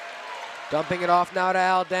 Dumping it off now to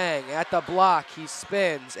Al Dang. At the block, he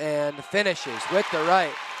spins and finishes with the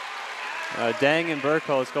right. Dang and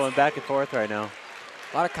Burkholtz going back and forth right now.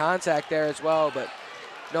 A lot of contact there as well, but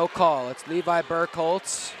no call. It's Levi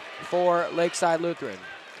Burkholtz for Lakeside Lutheran.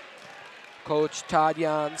 Coach Todd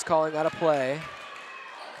Jans calling out a play.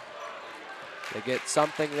 They get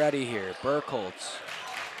something ready here. Burkholtz,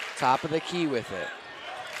 top of the key with it.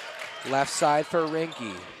 Left side for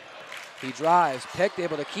Rinke. He drives, picked,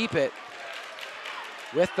 able to keep it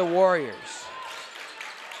with the Warriors.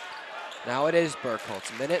 Now it is Burkholtz.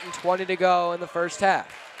 1:20 to go in the first half.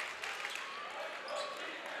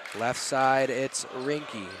 Left side, it's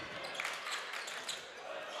Rinke.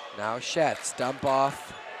 Now Schatz, dump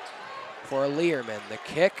off for Learman. The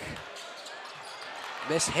kick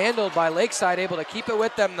mishandled by Lakeside, able to keep it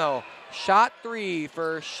with them though. Shot three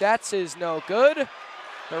for Schatz is no good.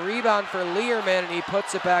 The rebound for Learman, and he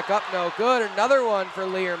puts it back up, no good. Another one for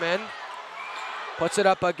Learman. Puts it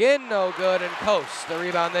up again, no good, and Coase, the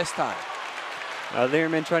rebound this time.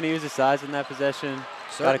 Learman trying to use his size in that possession.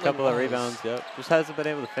 Certainly got a couple of rebounds, yep. Just hasn't been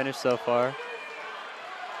able to finish so far.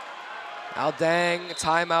 Al Dang,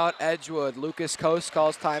 timeout Edgewood. Lucas Coase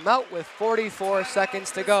calls timeout with 44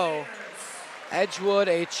 seconds to go. Edgewood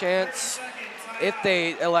a chance, if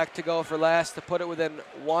they elect to go for last, to put it within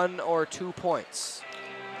 1 or 2 points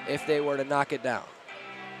if they were to knock it down.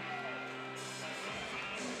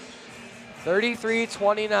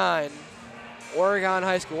 33-29, Oregon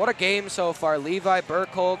High School. What a game so far. Levi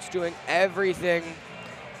Burkholtz doing everything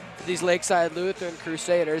for these Lakeside Lutheran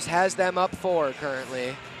Crusaders. Has them up 4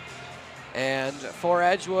 currently. And for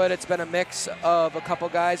Edgewood, it's been a mix of a couple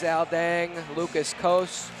guys, Al Dang, Lucas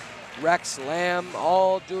Coase, Rex Lamb,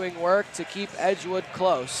 all doing work to keep Edgewood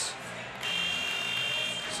close.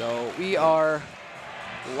 So we are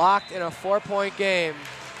locked in a 4-point game.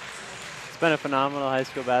 It's been a phenomenal high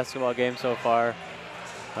school basketball game so far.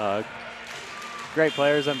 Great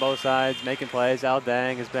players on both sides, making plays. Al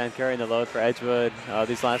Dang has been carrying the load for Edgewood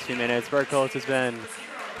these last few minutes. Burkholtz has been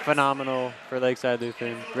phenomenal for Lakeside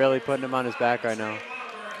Lutheran, really putting him on his back right now.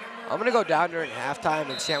 I'm going to go down during halftime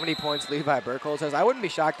and see how many points Levi Burkholtz has. I wouldn't be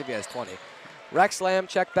shocked if he has 20. Rex Lamb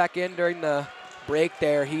checked back in during the break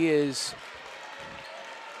there. He is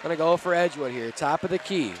going to go for Edgewood here, top of the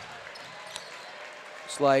key.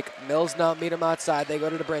 It's like Mills now meet him outside. They go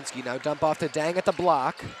to Dobrinsky. Now dump off to Dang at the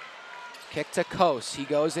block. Kick to Coase. He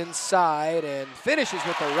goes inside and finishes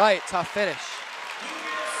with the right. Tough finish.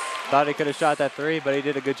 Thought he could have shot that three, but he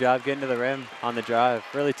did a good job getting to the rim on the drive.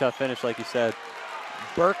 Really tough finish, like you said.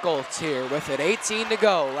 Burkholtz here with it. 18 to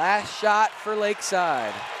go. Last shot for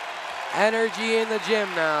Lakeside. Energy in the gym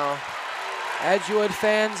now. Edgewood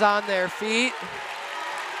fans on their feet.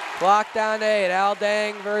 Block down to 8.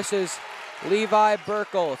 Aldang versus Levi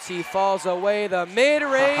Burkholtz. He falls away. The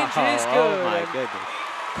mid-range is good. Oh, my goodness.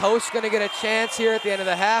 Coast going to get a chance here at the end of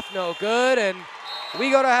the half. No good. And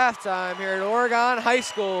we go to halftime here at Oregon High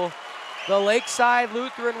School. The Lakeside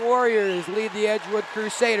Lutheran Warriors lead the Edgewood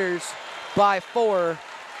Crusaders by 4,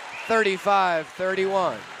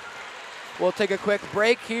 35-31. We'll take a quick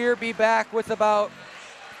break here. Be back with about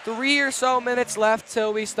 3 or so minutes left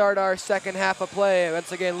till we start our second half of play.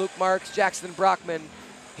 Once again, Luke Marks, Jackson Brockman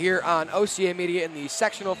here on OCA Media in the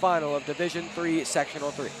sectional final of Division III, Sectional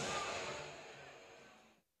 3.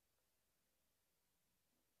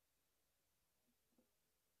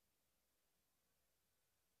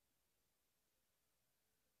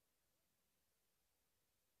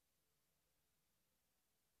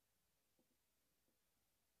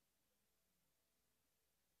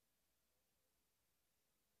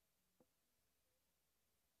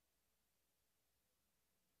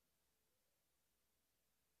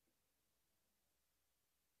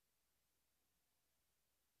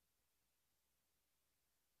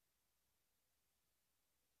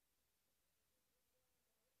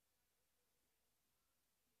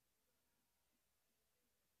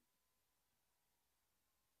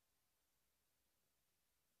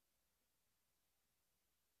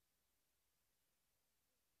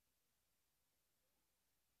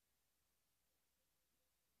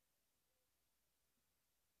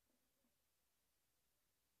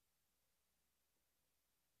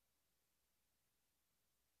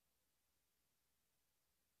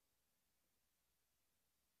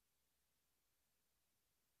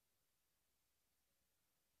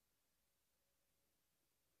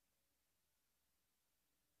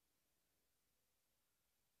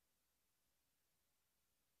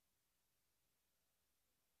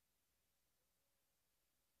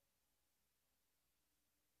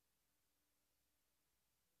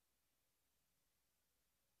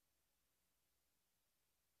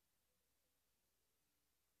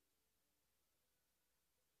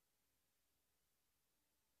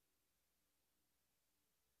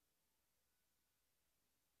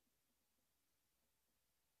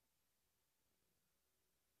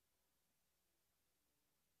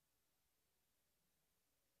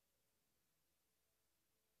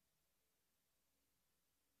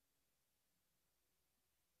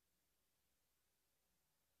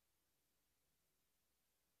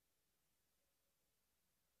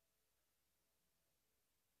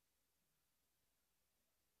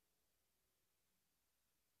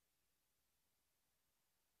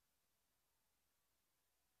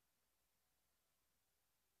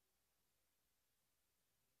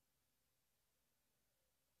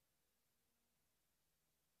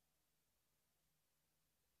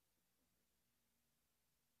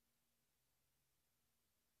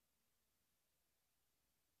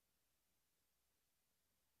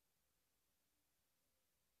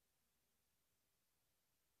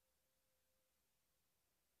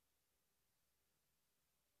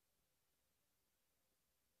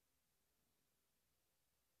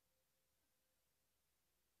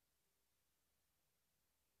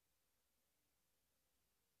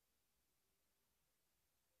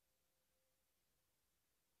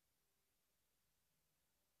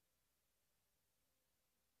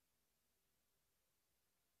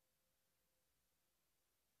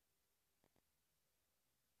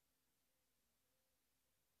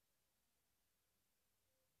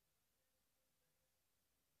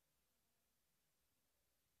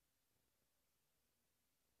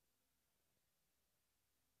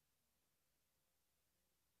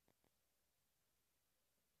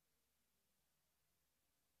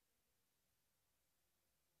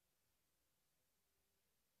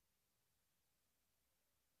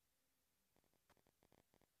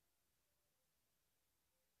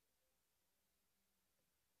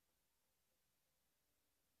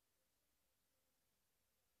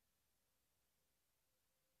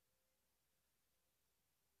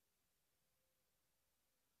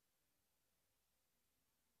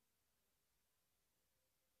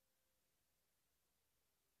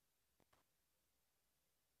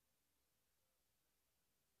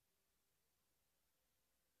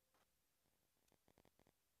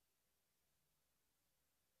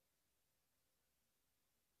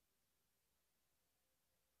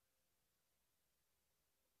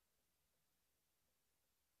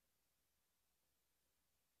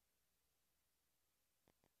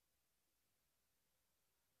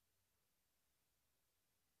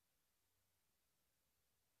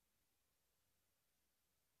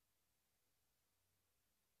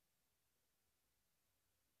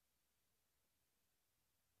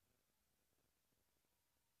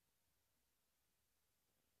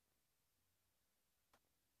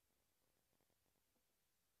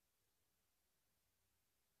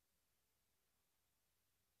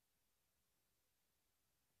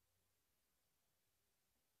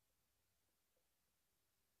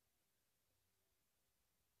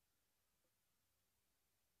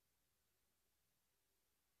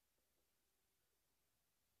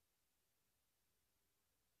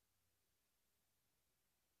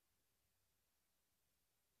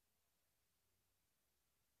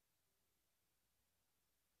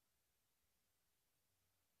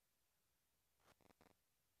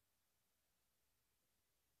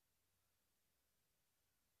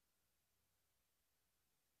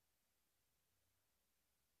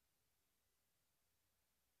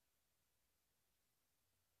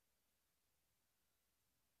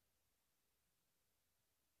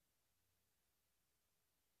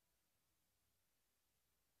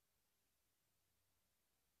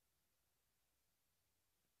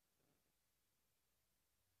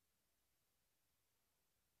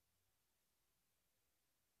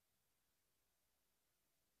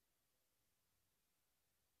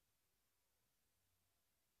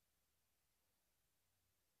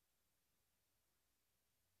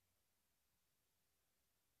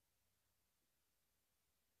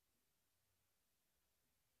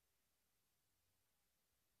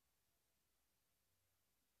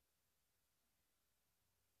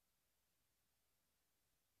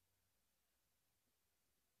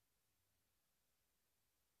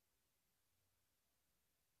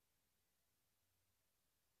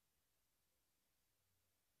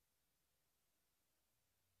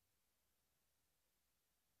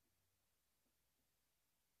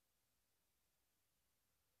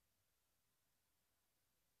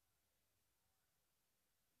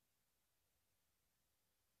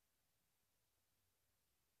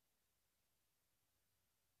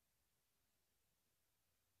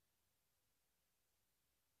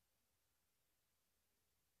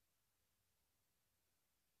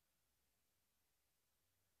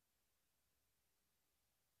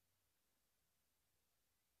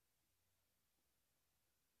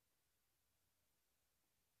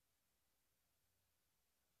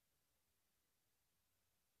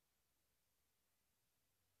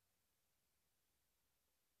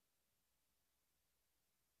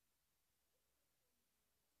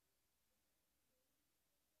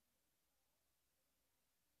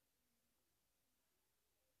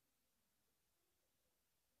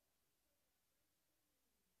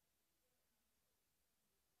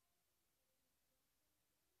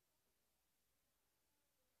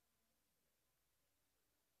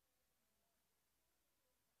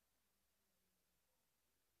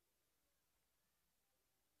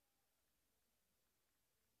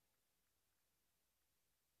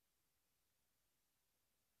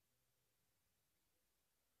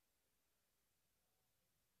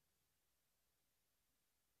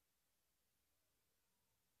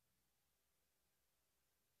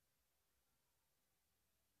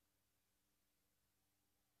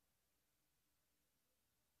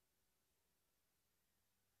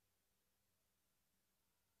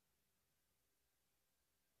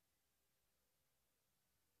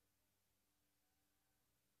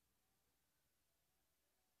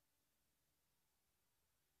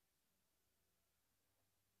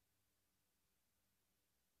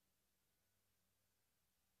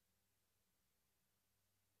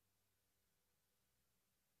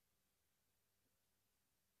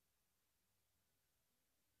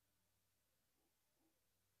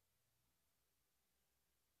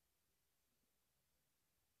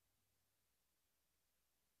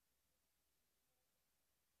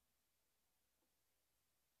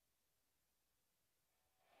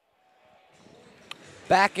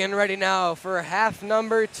 Back and ready now for half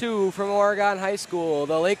number 2 from Oregon High School.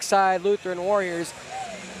 The Lakeside Lutheran Warriors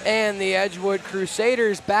and the Edgewood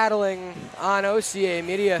Crusaders battling on OCA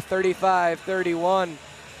Media 35-31.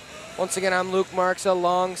 Once again, I'm Luke Marks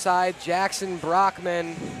alongside Jackson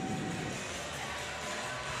Brockman.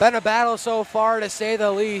 Been a battle so far, to say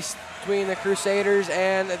the least, between the Crusaders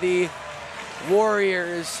and the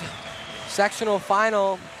Warriors. Sectional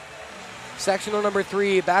final, sectional number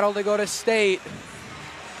 3, battle to go to state.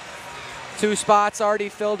 2 spots already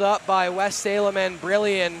filled up by West Salem and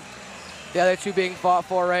Brillion. The other 2 being fought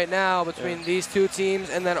for right now between these 2 teams,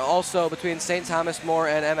 and then also between St. Thomas More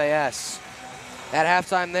and MAS. At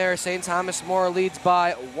halftime there, St. Thomas More leads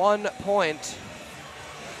by 1 point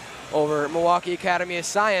over Milwaukee Academy of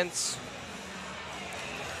Science.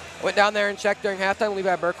 Went down there and checked during halftime.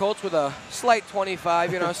 Levi Burkholz with a slight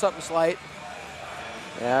 25, something slight.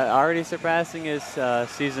 Yeah, already surpassing his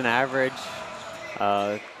season average.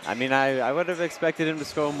 I mean, I would have expected him to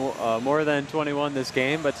score more than 21 this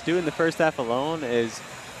game, but to do it in the first half alone is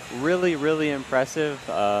really, really impressive.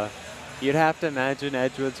 You'd have to imagine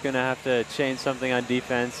Edgewood's going to have to change something on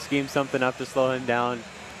defense, scheme something up to slow him down.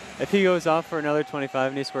 If he goes off for another 25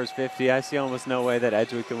 and he scores 50, I see almost no way that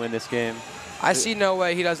Edgewood can win this game. I see no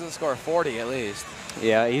way he doesn't score 40 at least.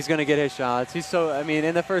 Yeah, he's going to get his shots. I mean,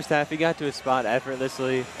 in the first half, he got to his spot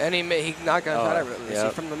effortlessly. And he knocked out shot effortlessly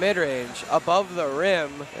from the mid-range, above the rim,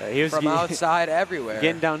 he was from outside, everywhere.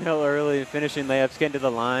 Getting downhill early, finishing layups, getting to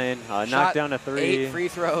the line, knocked down a 3. 8 free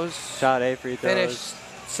throws. Shot 8 free throws. Finished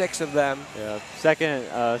 6 of them. Yeah. Second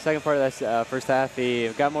part of that first half, he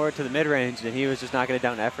got more to the mid-range, and he was just knocking it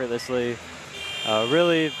down effortlessly.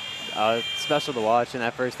 Really special to watch in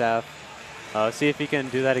that first half. See if he can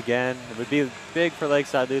do that again. It would be big for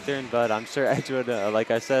Lakeside Lutheran, but I'm sure Edgewood,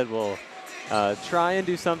 like I said, will try and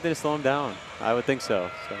do something to slow him down. I would think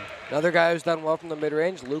so. Another guy who's done well from the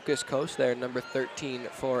mid-range, Lucas Coast there, number 13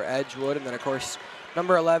 for Edgewood. And then, of course,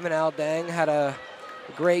 number 11, Al Dang, had a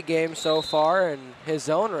great game so far in his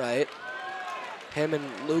own right. Him and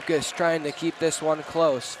Lucas trying to keep this one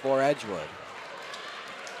close for Edgewood.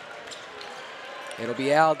 It'll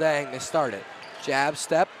be Al Dang to start it. Jab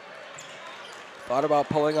step. Thought about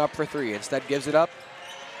pulling up for 3. Instead gives it up.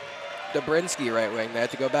 Dobrinsky right wing. They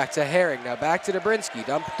have to go back to Herring. Now back to Dobrinsky.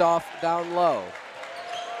 Dumped off down low.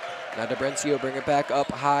 Now Dobrinsky will bring it back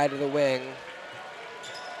up high to the wing.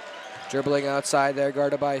 Dribbling outside there,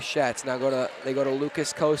 guarded by Schetz. Now they go to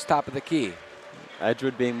Lucas Coast, top of the key.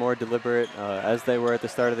 Edgewood being more deliberate as they were at the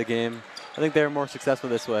start of the game. I think they were more successful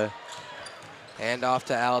this way. Hand off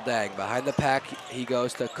to Al Dang. Behind the pack, he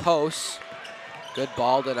goes to Coast. Good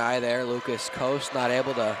ball deny there. Lucas Coast not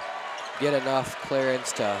able to get enough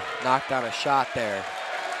clearance to knock down a shot there.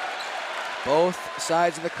 Both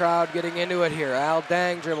sides of the crowd getting into it here. Al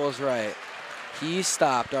Dang dribbles right. He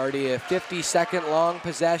stopped. Already a 50-second long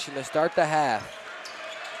possession to start the half.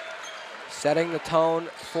 Setting the tone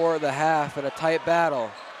for the half in a tight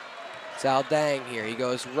battle. It's Al Dang here. He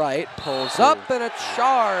goes right, pulls up, and a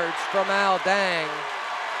charge from Al Dang.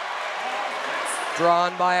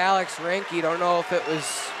 Drawn by Alex Ranke. Don't know if it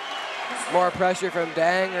was more pressure from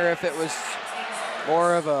Dang or if it was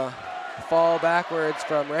more of a fall backwards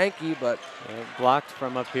from Ranke, but blocked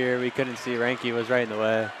from up here. We couldn't see. Ranke was right in the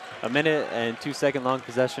way. A 1 and 2 second long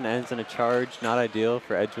possession ends in a charge. Not ideal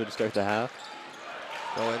for Edgewood to start the half.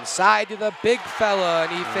 Go inside to the big fella,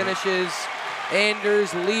 and he finishes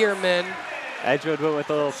Anders Learman. Edgewood went with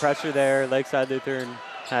a little pressure there. Lakeside Lutheran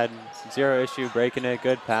had 0 issue breaking it.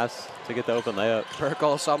 Good pass to get the open layup.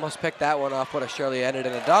 Burkholz almost picked that one off. Would have surely ended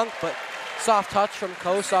in a dunk, but soft touch from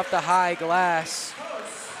Coast off the high glass.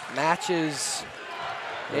 Matches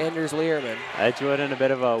Anders Learman. Edgewood in a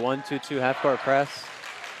bit of a 1-2-2 half-court press.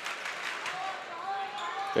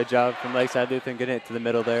 Good job from Lakeside Lutheran getting it to the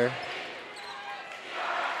middle there.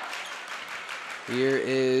 Here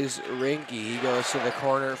is Rinke. He goes to the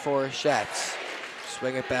corner for Schetz.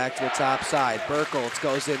 Swing it back to the top side. Burkholz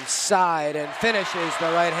goes inside and finishes the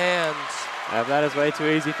right hands. That is way too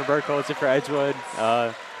easy for Burkholz and for Edgewood.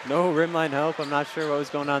 No rimline help. I'm not sure what was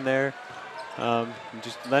going on there.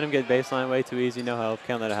 Just let him get baseline way too easy. No help.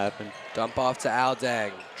 Can't let it happen. Dump off to Al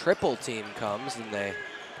Dang. Triple team comes and they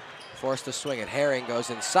forced to swing it. Herring goes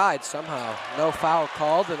inside somehow. No foul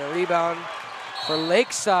called and a rebound for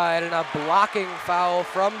Lakeside and a blocking foul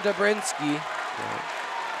from Dobrinsky. Yeah.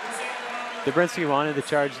 Dobrinsky wanted the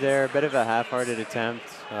charge there. A bit of a half-hearted attempt.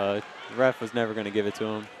 The ref was never going to give it to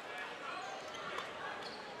him.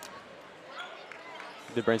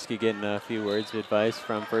 Dobrinsky getting a few words of advice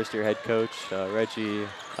from first-year head coach Reggie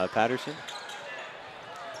Patterson,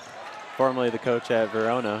 formerly the coach at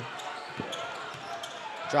Verona.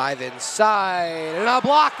 Drive inside, and a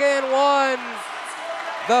block and one.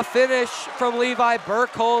 The finish from Levi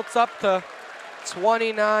Burkholz up to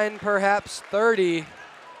 29, perhaps 30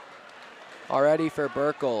 already for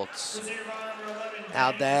Burkholz.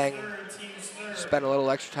 Al Dang spent a little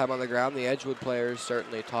extra time on the ground. The Edgewood players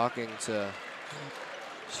certainly talking to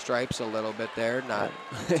Stripes a little bit there, not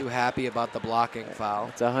too happy about the blocking foul.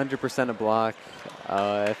 It's 100% a block.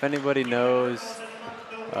 If anybody knows,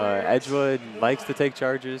 Edgewood likes to take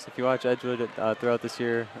charges. If you watch Edgewood throughout this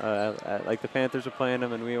year, like the Panthers are playing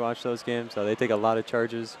them and we watch those games, they take a lot of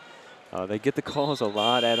charges. They get the calls a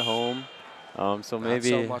lot at home, so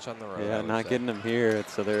maybe not so much on the road. Yeah, not getting them here,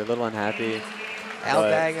 so they're a little unhappy. Al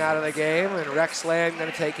Dang out of the game, and Rex Lamb going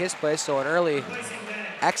to take his place, so an early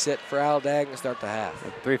exit for Al Dang to start the half.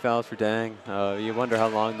 3 fouls for Dang. You wonder how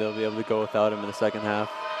long they'll be able to go without him in the second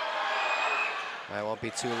half. That won't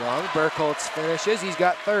be too long. Burkholz finishes. He's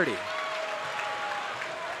got 30.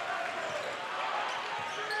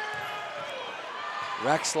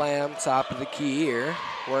 Rex Lamb, top of the key here,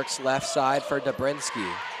 works left side for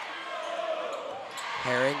Dobrinsky.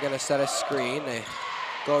 Herring going to set a screen. They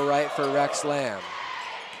go right for Rex Lamb.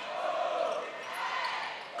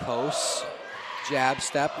 Kos, jab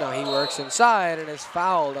step. Now he works inside and is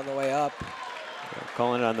fouled on the way up.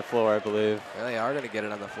 Calling it on the floor, I believe. Well, they are going to get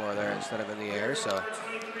it on the floor there instead of in the air. So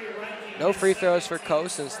no free throws for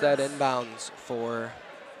Kos, instead inbounds for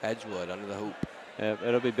Edgewood under the hoop. Yeah,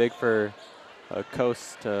 it'll be big for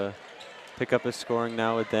Kos to pick up his scoring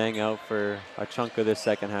now with Dang out for a chunk of this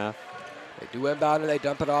second half. They do inbound and they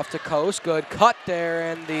dump it off to Kos. Good cut there,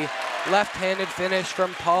 and the left-handed finish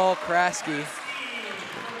from Paul Kraske.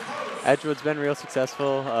 Edgewood's been real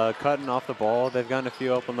successful cutting off the ball. They've gotten a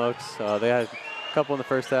few open looks. They had a couple in the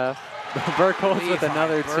first half. Burkholz with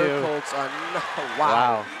another 2. Burkholz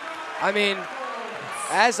wow. I mean,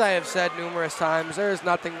 as I have said numerous times, there is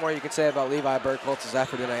nothing more you can say about Levi Burkholz's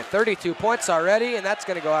effort tonight. 32 points already, and that's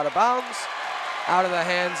going to go out of bounds, out of the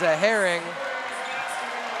hands of Herring.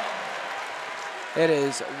 It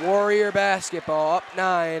is Warrior basketball, up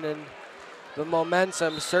 9, and the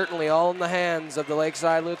momentum certainly all in the hands of the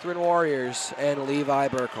Lakeside Lutheran Warriors and Levi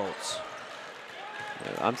Burkholz.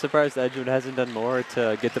 I'm surprised Edgewood hasn't done more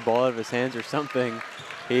to get the ball out of his hands or something.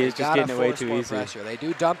 He's just getting it way too easy. Pressure. They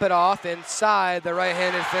do dump it off inside. The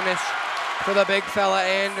right-handed finish for the big fella,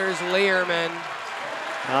 Anders Learman.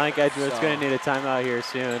 I think Edgewood's going to need a timeout here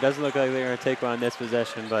soon. It doesn't look like they're going to take one on this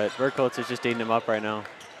possession, but Burkholz is just eating him up right now.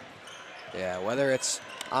 Yeah, whether it's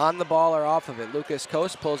on the ball or off of it. Lucas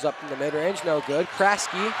Kos pulls up from the mid-range, no good.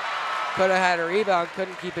 Kraske could have had a rebound,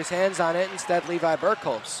 couldn't keep his hands on it. Instead, Levi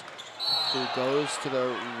Burkholz, who goes to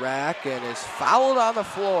the rack and is fouled on the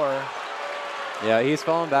floor. Yeah, he's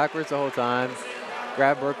falling backwards the whole time.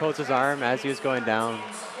 Grabbed Burkholz's arm as he was going down.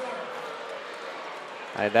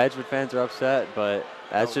 The Edgewood fans are upset, but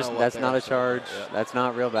that's not a charge. Yeah. That's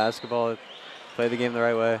not real basketball. Play the game the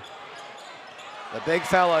right way. The big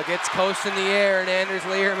fella gets Kos in the air, and Anders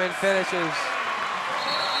Learman finishes.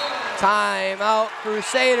 Timeout,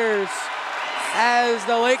 Crusaders, as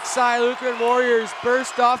the Lakeside Lutheran Warriors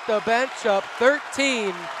burst off the bench up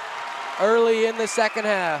 13 early in the second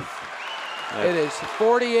half. Yep. It is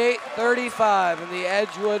 48-35, and the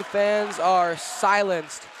Edgewood fans are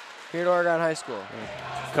silenced here at Oregon High School.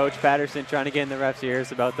 Coach Patterson trying to get in the refs'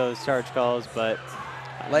 ears about those charge calls, but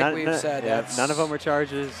like we've said, none of them were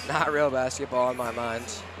charges. Not real basketball in my mind.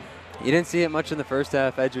 You didn't see it much in the first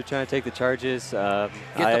half. Edgewood trying to take the charges. Get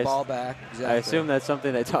the ball back. Exactly. I assume that's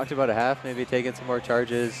something they talked about at half, maybe taking some more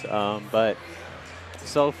charges. But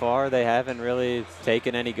so far, they haven't really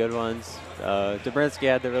taken any good ones. Dobrinsky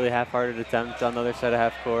had the really half-hearted attempt on the other side of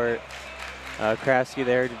half court. Kraske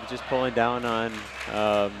there just pulling down on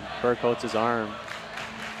Burkholz's arm.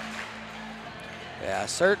 Yeah,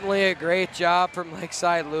 certainly a great job from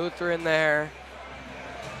Lakeside Lutheran there.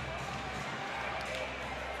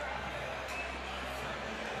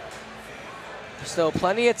 Still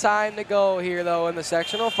plenty of time to go here, though, in the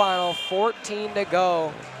sectional final. 14 to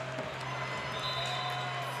go.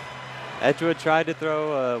 Edgewood tried to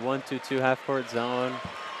throw a 1-2-2 half-court zone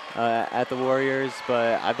at the Warriors,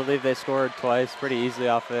 but I believe they scored twice pretty easily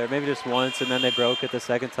off of there. Maybe just once, and then they broke it the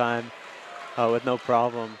second time with no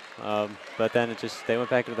problem. But then they went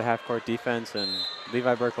back to the half-court defense, and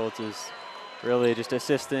Levi Burkholz is really just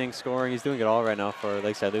assisting, scoring. He's doing it all right now for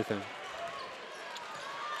Lakeside Lutheran.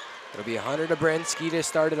 It'll be Hunter Dobrinsky to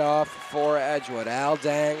start it off for Edgewood. Al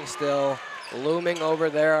Dang still looming over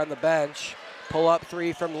there on the bench. Pull-up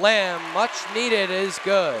 3 from Lamb, much needed, is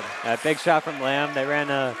good. Big shot from Lamb. They ran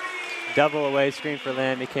a double away screen for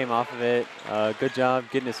Lamb. He came off of it. Good job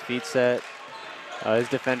getting his feet set. His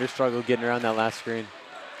defender struggled getting around that last screen.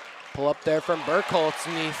 Pull up there from Burkholz,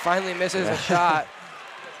 and he finally misses a shot.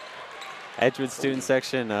 Edgewood student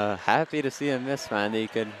section happy to see him miss, man. You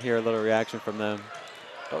could hear a little reaction from them.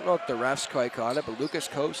 Don't know if the refs quite caught it, but Lucas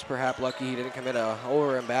Coates perhaps lucky he didn't commit a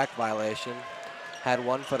over and back violation. Had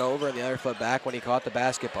 1 foot over and the other foot back when he caught the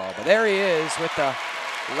basketball. But there he is with the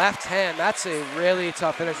left hand. That's a really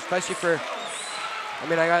tough finish, especially for, I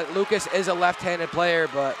mean, Lucas is a left-handed player,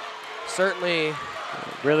 but certainly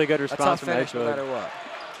really good response from Edgewood. No matter what.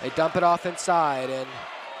 They dump it off inside, and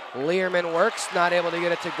Learman works, not able to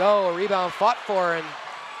get it to go. A rebound fought for and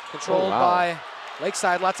controlled by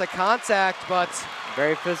Lakeside. Lots of contact, but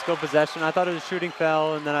very physical possession. I thought it was a shooting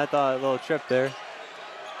foul, and then I thought a little trip there.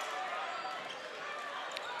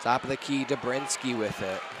 Top of the key, Dobrinsky with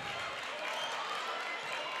it.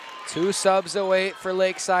 2 subs away for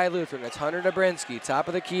Lakeside Lutheran. It's Hunter Dobrinsky, top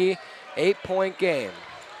of the key, 8-point game.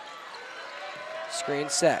 Screen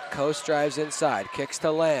set, Coast drives inside, kicks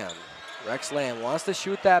to Lamb. Rex Lamb wants to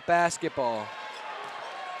shoot that basketball.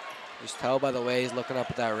 Just tell by the way he's looking up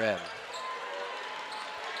at that rim.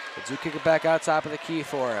 They do kick it back out top of the key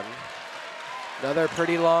for him. Another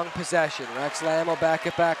pretty long possession. Rex Lamb will back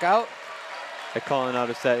it back out. They're calling out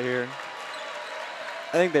a set here.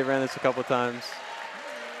 I think they ran this a couple times.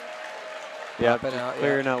 Yeah,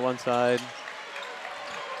 clearing out one side.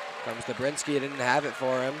 Comes Dobrinsky, didn't have it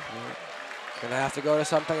for him. Gonna have to go to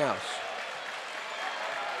something else.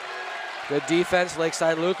 Good defense.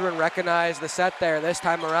 Lakeside Lutheran recognized the set there this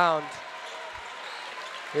time around.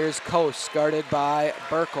 Here's Coast, guarded by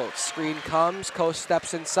Burkholz. Screen comes, Coast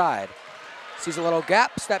steps inside. Sees a little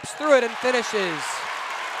gap, steps through it and finishes.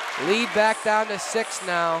 Lead back down to 6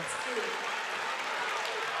 now.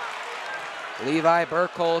 Levi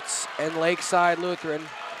Burkholz and Lakeside Lutheran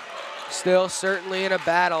still certainly in a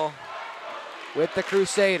battle with the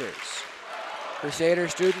Crusaders. Crusader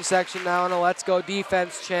student section now in a let's go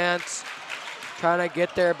defense chance. Trying to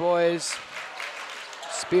get their boys'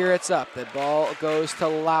 spirits up. The ball goes to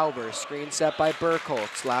Lauber. Screen set by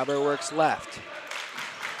Burkholz. Lauber works left.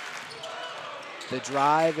 The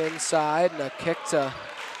drive inside and a kick to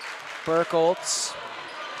Burkholz.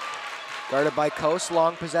 Guarded by Coast.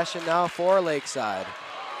 Long possession now for Lakeside.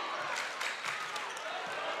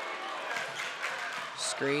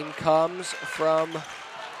 Screen comes from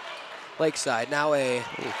Lakeside. Now a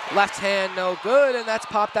left hand, no good, and that's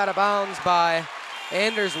popped out of bounds by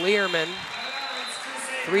Anders Learman.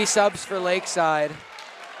 3 subs for Lakeside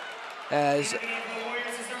as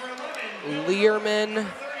Learman,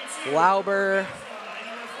 Lauber,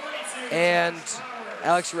 and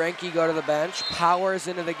Alex Renke go to the bench. Powers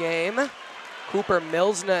into the game. Cooper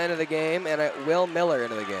Milsna into the game, and Will Miller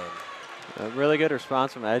into the game. A really good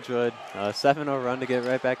response from Edgewood. 7-0 run to get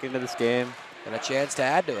right back into this game. And a chance to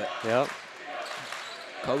add to it. Yep.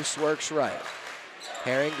 Coast works right.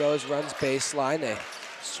 Herring goes, runs baseline. They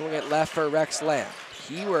swing it left for Rex Lamb.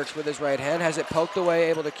 He works with his right hand, has it poked away,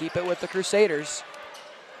 able to keep it with the Crusaders.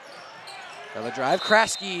 Another drive.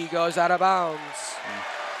 Kraske goes out of bounds.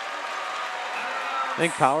 I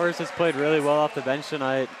think Powers has played really well off the bench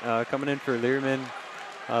tonight, coming in for Learman,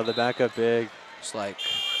 the backup big. Looks like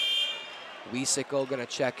Wiesickle gonna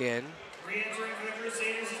check in. Re-entering for the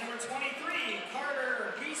Crusaders is number 23,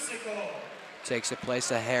 Carter Wiesickle. Takes a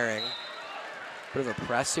place of Herring. Bit of a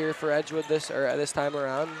press here for Edgewood this time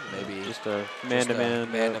around. Maybe just a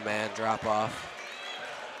man-to-man drop off.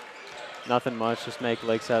 Nothing much, just make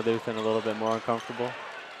Lakeside Lutheran a little bit more uncomfortable.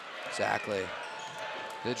 Exactly.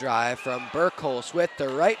 The drive from Burkholz with the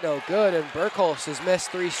right, no good, and Burkholz has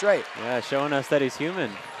missed 3 straight. Yeah, showing us that he's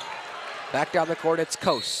human. Back down the court, it's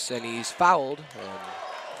Coase, and he's fouled. And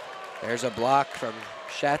there's a block from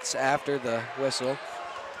Schatz after the whistle.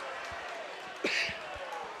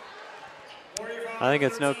 I think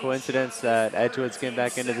it's no coincidence that Edgewood's getting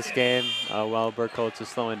back into this game while Burkholz is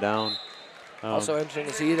slowing down. Also interesting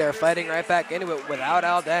to see they're fighting right back into it without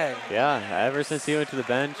Aldang. Yeah, ever since he went to the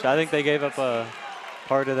bench. I think they gave up a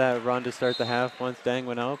part of that run to start the half once Dang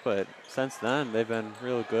went out, but since then they've been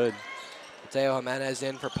real good. Mateo Jimenez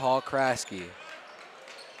in for Paul Kraske.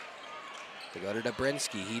 They go to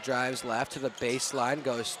Dobrinsky. He drives left to the baseline,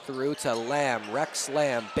 goes through to Lamb. Rex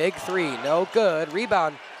Lamb, big 3, no good.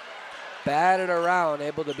 Rebound batted around,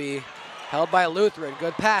 able to be held by Lutheran.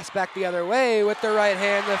 Good pass back the other way with the right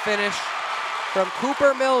hand. The finish from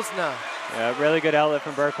Cooper Milsna. Yeah, really good outlet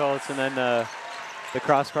from Burkholz, and then the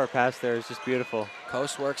cross-court pass there is just beautiful.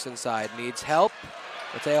 Coast works inside, needs help.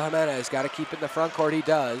 Mateo Jimenez got to keep it in the front court. He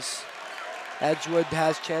does. Edgewood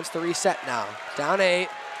has a chance to reset now. Down 8,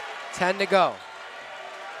 10 to go.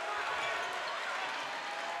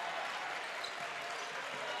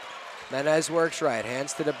 Jimenez works right,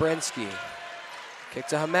 hands to Dobrinsky. Kick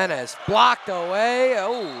to Jimenez. Blocked away.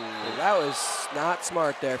 Oh, that was not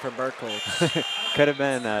smart there from Burkholz. Could have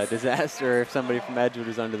been a disaster if somebody from Edgewood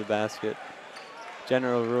was under the basket.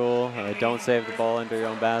 General rule, don't save the ball under your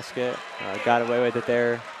own basket. Got away with it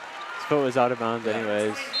there. His foot was out of bounds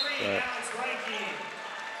anyways. But.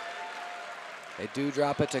 They do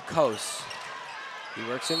drop it to Kos. He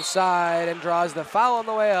works inside and draws the foul on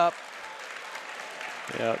the way up.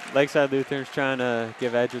 Yeah, Lakeside Lutheran's trying to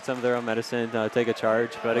give Edgewood some of their own medicine, take a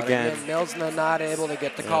charge, but again Milsna not able to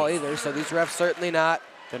get the call either, so these refs certainly not.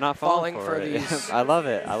 They're not falling for it. these. I love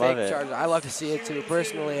it. I love it. Charges. I love to see it too,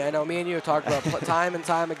 personally. I know me and you have talked about time and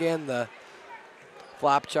time again the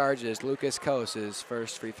flop charges. Lucas Kos's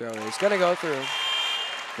first free throw. He's going to go through.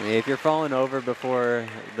 I mean, if you're falling over before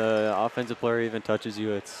the offensive player even touches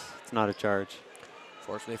you, it's not a charge.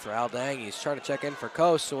 Fortunately for Al Dang, he's trying to check in for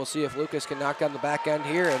Kos, so we'll see if Lucas can knock down the back end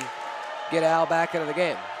here and get Al back into the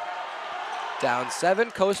game. Down 7,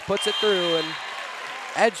 Kos puts it through, and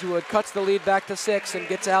Edgewood cuts the lead back to 6 and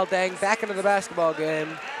gets Al Dang back into the basketball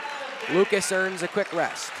game. Lucas earns a quick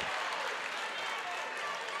rest.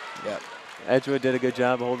 Yep. Edgewood did a good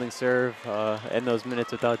job holding serve in those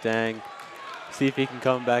minutes without Dang. See if he can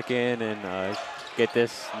come back in and get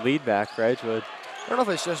this lead back for Edgewood. I don't know if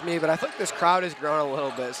it's just me, but I think this crowd has grown a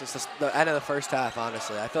little bit since the end of the first half,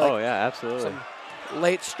 honestly. I feel like yeah, absolutely. Some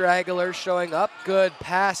late stragglers showing up. Good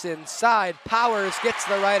pass inside. Powers gets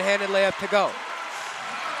the right-handed layup to go.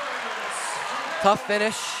 Tough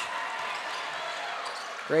finish.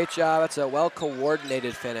 Great job. It's a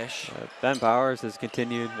well-coordinated finish. Ben Powers has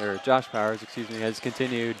continued, or Josh Powers, excuse me, has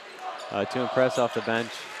continued to impress off the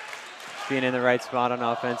bench. Being in the right spot on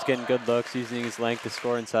offense, getting good looks, using his length to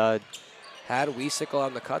score inside. Had Wiesicle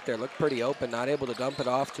on the cut there. Looked pretty open, not able to dump it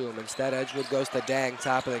off to him. Instead, Edgewood goes to Dang,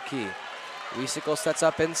 top of the key. Wiesicle sets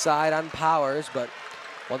up inside on Powers, but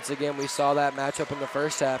once again, we saw that matchup in the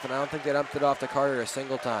first half, and I don't think they dumped it off to Carter a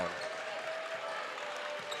single time.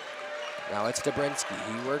 Now it's Dobrinsky.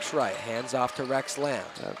 He works right. Hands off to Rex Lamb.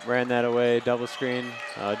 Ran that away, double screen.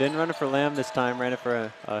 Didn't run it for Lamb this time, ran it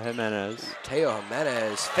for Jimenez. Teo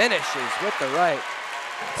Jimenez finishes with the right.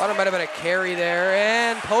 Thought it might have been a carry there,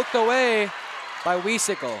 and poked away by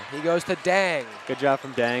Wiesicle. He goes to Dang. Good job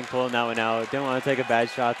from Dang, pulling that one out. Didn't want to take a bad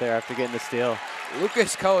shot there after getting the steal.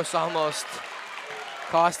 Lucas Kos almost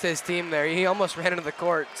cost his team there. He almost ran into the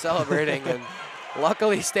court celebrating, and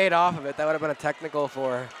luckily stayed off of it. That would have been a technical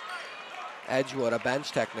for Edgewood, a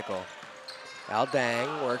bench technical. Al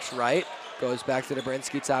Dang works right, goes back to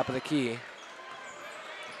Dobrinsky, top of the key.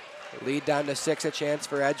 Lead down to 6, a chance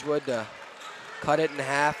for Edgewood to cut it in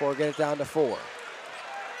half or get it down to 4.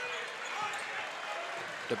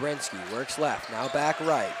 Dobrinsky works left, now back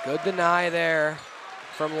right. Good deny there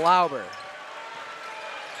from Lauber.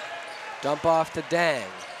 Dump off to Dang.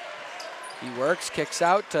 He works, kicks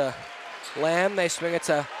out to Lamb. They swing it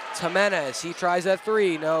to Jimenez. He tries a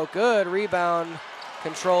 3, no good. Rebound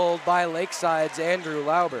controlled by Lakeside's Andrew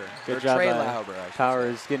Lauber. Good job Trey by Lauber,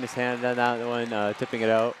 Powers getting his hand on that one, tipping it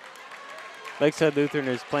out. Lakeside Lutheran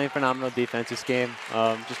is playing phenomenal defense this game.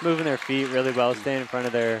 Just moving their feet really well, staying in front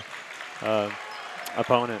of their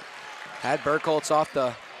opponent. Had Burkholz off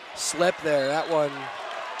the slip there. That one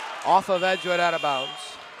off of Edgewood, out of bounds.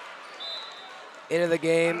 Into the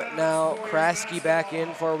game now. Kraske back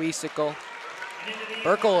in for Wiesicle.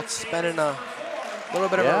 Burkholz been in a little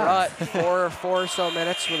bit of a rut. four or so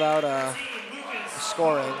minutes without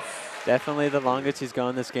scoring. Definitely the longest he's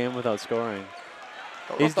gone this game without scoring.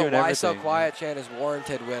 He's doing everything. Why so quiet chant is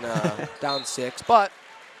warranted when down 6, but.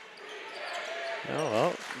 Oh, well,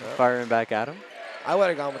 firing back at him. I would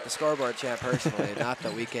have gone with the scoreboard chant personally, not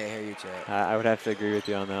the we can't hear you chant. I would have to agree with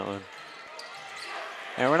you on that one.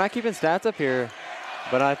 And we're not keeping stats up here,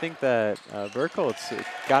 but I think that Burkholz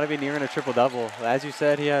got to be nearing a triple-double. As you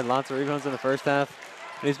said, he had lots of rebounds in the first half,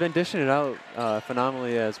 and he's been dishing it out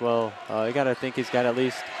phenomenally as well. You got to think he's got at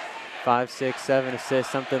least 5, 6, 7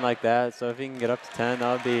 assists, something like that. So if he can get up to 10,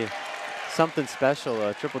 that would be something special,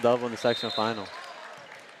 a triple-double in the sectional final.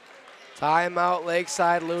 Timeout,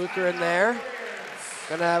 Lakeside Lutheran there.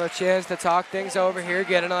 Gonna have a chance to talk things over here,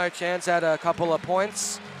 get another chance at a couple of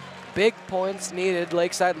points. Big points needed.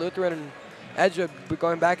 Lakeside Lutheran and Edgewood be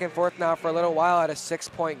going back and forth now for a little while at a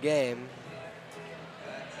 6-point game.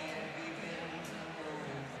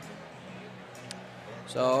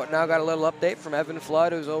 So now got a little update from Evan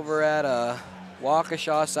Flood, who's over at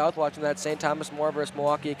Waukesha South watching that St. Thomas More versus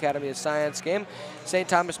Milwaukee Academy of Science game. St.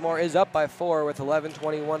 Thomas More is up by 4 with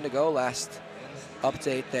 11:21 to go. Last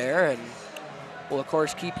update there, and we'll of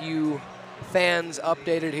course keep you fans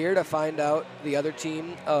updated here to find out the other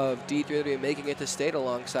team of D3 that will be making it to state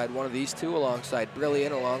alongside one of these two, alongside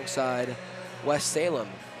Brilliant, alongside West Salem.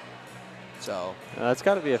 So that's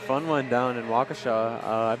got to be a fun one down in Waukesha.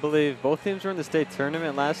 I believe both teams were in the state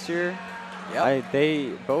tournament last year. Yep. They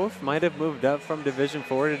both might have moved up from Division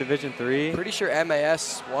 4 to Division 3. Pretty sure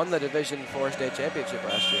MAS won the Division 4 state championship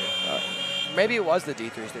last year. Maybe it was the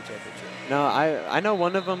D3 state championship. No, I know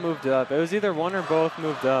one of them moved up. It was either one or both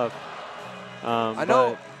moved up. I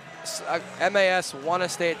know MAS won a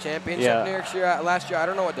state championship last year. I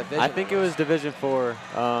don't know what division. I think it was Division 4.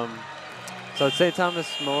 So St.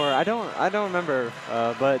 Thomas More. I don't remember,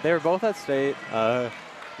 but they were both at state.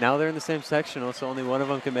 Now they're in the same sectional, so only one of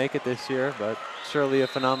them can make it this year, but surely a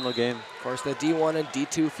phenomenal game. Of course, the D1 and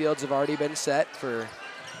D2 fields have already been set. For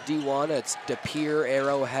D1, it's De Pere,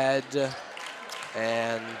 Arrowhead,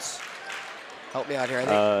 and help me out here.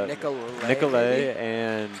 I think Nicolay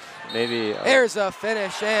and maybe. There's a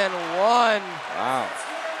finish and one. Wow.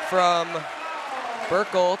 From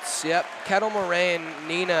Burkoltz. Yep. Kettle Moraine,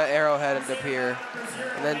 Nina, Arrowhead, and De Pere.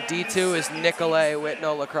 And then D2 is Nicolay,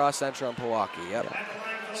 Whitnall, La Crosse Central, and Pewaukee. Yep.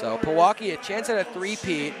 So Pewaukee, a chance at a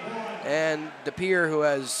three-peat, and De Pere, who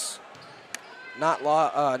has not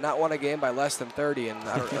won a game by less than 30, and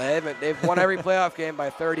they've won every playoff game by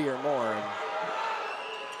 30 or more. And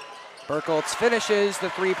Burkoltz finishes the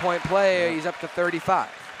three-point play. He's up to 35.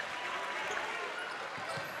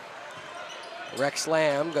 Rex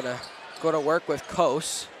Lamb gonna go to work with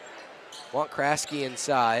Kos. Want Kraske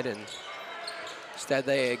inside, and instead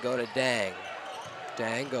they go to Dang.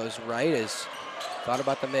 Dang goes right as thought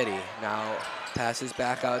about the midi. Now passes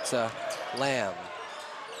back out to Lamb.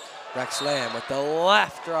 Rex Lamb with the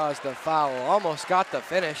left draws the foul. Almost got the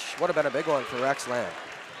finish. Would have been a big one for Rex Lamb.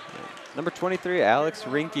 Number 23, Alex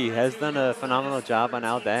Rinke, has done a phenomenal job on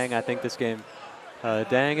Al Dang, I think, this game.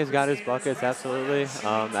 Dang has got his buckets, absolutely,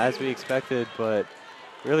 as we expected, but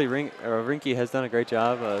really Rinke has done a great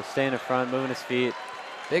job staying in front, moving his feet.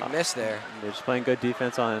 Big miss there. They're just playing good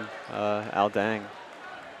defense on Al Dang.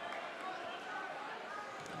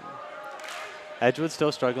 Edgewood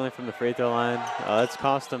still struggling from the free throw line. That's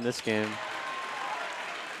cost them this game.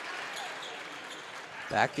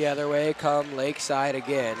 Back the other way come Lakeside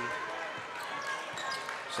again.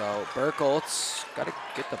 So Burkoltz got to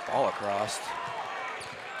get the ball across.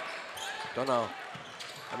 Don't know.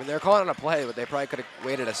 I mean, they're calling on a play, but they probably could have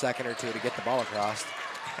waited a second or two to get the ball across.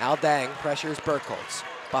 Al Dang pressures Burkoltz.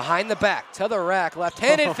 Behind the back, to the rack,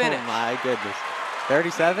 left-handed finish. Oh my goodness.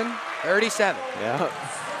 37? 37. Yeah.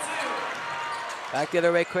 Back the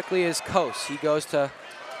other way quickly is Kos. He goes to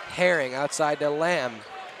Herring, outside to Lamb.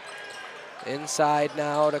 Inside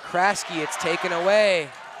now to Kraske. It's taken away.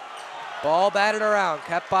 Ball batted around,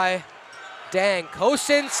 kept by Dang. Kos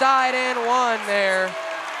inside and one there.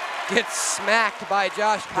 Gets smacked by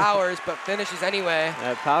Josh Powers, but finishes anyway.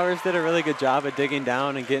 Powers did a really good job at digging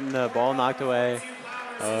down and getting the ball knocked away.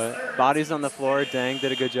 Bodies on the floor. Dang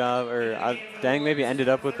did a good job, or Dang maybe ended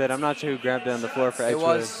up with it. I'm not sure who grabbed it on the floor for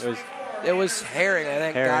Edgewood. It was Herring, I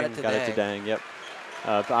think. Herring got it to Dang. Yep.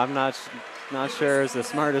 But I'm not sure it's the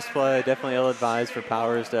smartest play. Definitely ill-advised for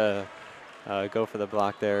Powers to go for the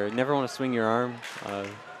block there. You never want to swing your arm.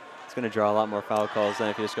 It's going to draw a lot more foul calls than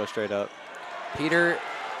if you just go straight up.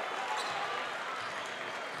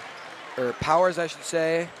 Powers, I should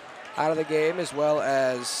say, out of the game, as well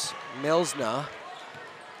as Milsna.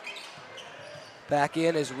 Back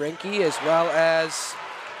in is Rinke, as well as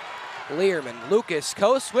Learman. Lucas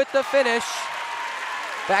Kos with the finish.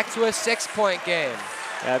 Back to a 6-point game.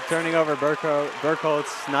 Yeah, turning over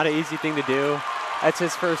Burkoltz, not an easy thing to do. That's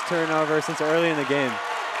his first turnover since early in the game.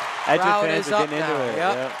 Edgewood fans are getting into it.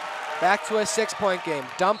 Yep. Back to a 6-point game.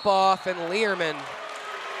 Dump off, and Learman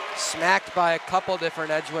smacked by a couple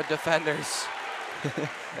different Edgewood defenders.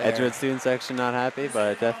 Edgewood student section not happy,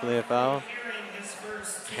 but definitely a foul.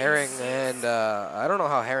 Herring, and I don't know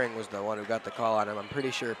how Herring was the one who got the call on him. I'm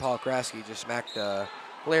pretty sure Paul Kraske just smacked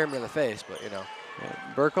Learman in the face, but you know. Yeah,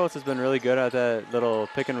 Burkoltz has been really good at that little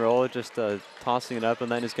pick and roll, just tossing it up and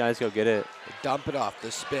letting his guys go get it. Dump it off,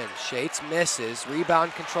 the spin. Shates misses.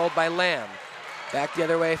 Rebound controlled by Lamb. Back the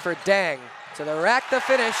other way for Dang. To the rack, the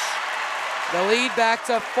finish. The lead back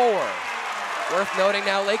to 4. Worth noting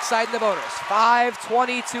now, Lakeside in the bonus.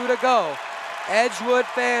 5:22 to go. Edgewood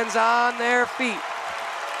fans on their feet.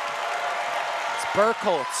 It's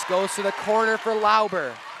Burkoltz, goes to the corner for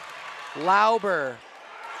Lauber. Lauber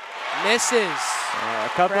misses. A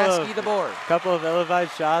couple of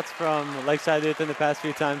ill-advised shots from Lakeside Lutheran the past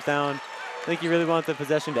few times down. I think you really want the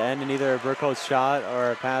possession to end in either a Burkoltz shot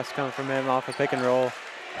or a pass coming from him off a pick and roll.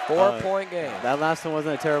 4-point game. That last one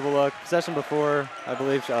wasn't a terrible look. Possession before, I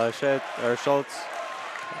believe, Schultz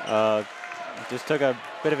just took a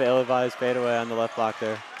bit of an ill-advised fadeaway on the left block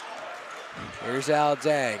there. Here's Al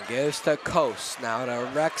Dang, gives to Coase, now to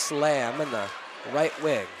Rex Lamb in the right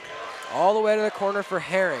wing. All the way to the corner for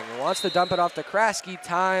Herring. Wants to dump it off to Kraske,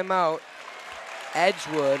 timeout.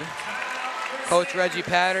 Edgewood. Coach Reggie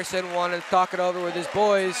Patterson wanted to talk it over with his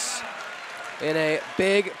boys in a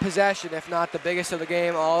big possession, if not the biggest of the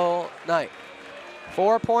game all night.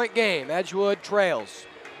 4-point game, Edgewood trails.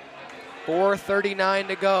 4:39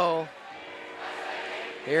 to go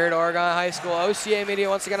here at Oregon High School. OCA Media,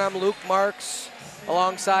 once again, I'm Luke Marks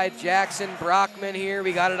alongside Jackson Brockman here.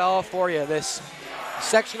 We got it all for you. This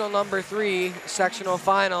sectional number 3, sectional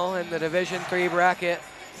final in the Division III bracket.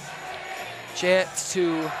 Chance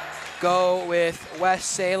to go with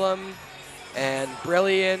West Salem and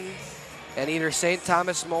Brillion and either St.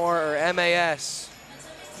 Thomas More or MAS.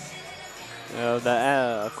 You know,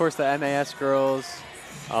 of course, the MAS girls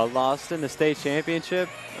lost in the state championship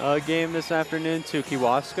game this afternoon to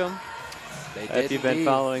Kewaskum. They did. If you've been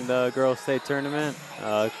following the girls' state tournament,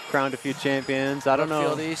 crowned a few champions. I don't know.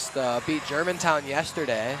 Brookfield East beat Germantown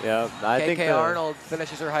yesterday. Yeah, I think KK Arnold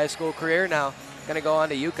finishes her high school career now. Going to go on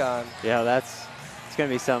to UConn. Yeah, it's going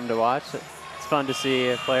to be something to watch. It's fun to see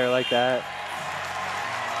a player like that.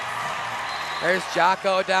 There's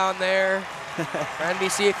Jocko down there for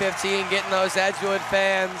NBC 15 getting those Edgewood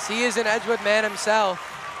fans. He is an Edgewood man himself.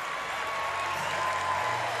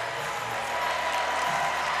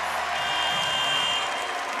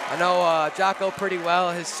 I know Jocko pretty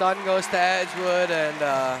well. His son goes to Edgewood,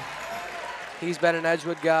 and he's been an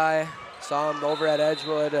Edgewood guy. Saw him over at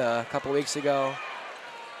Edgewood a couple weeks ago.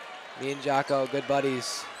 Me and Jocko, good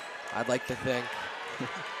buddies, I'd like to think.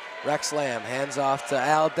 Rex Lamb hands off to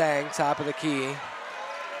Al Dang, top of the key.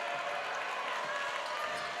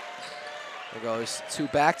 There goes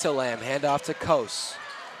back to Lamb, hand off to Coase.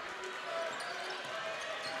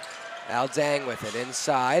 Al Dang with it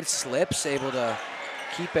inside, slips, able to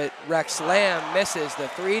keep it. Rex Lamb misses the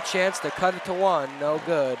 3, chance to cut it to 1, no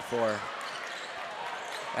good for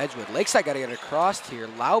Edgewood. Lakeside got to get it across here.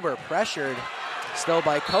 Lauber pressured still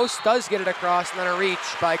by Coase, does get it across, and then a reach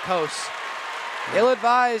by Coase.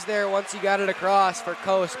 Ill-advised there once he got it across for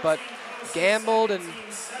Coase, but gambled and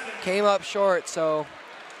came up short. So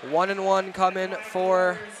 1-1 coming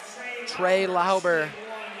for Trey Lauber.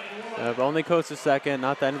 Only Coase is second,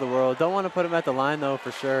 not the end of the world. Don't want to put him at the line though,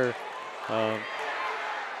 for sure.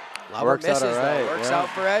 Lauber misses though, works out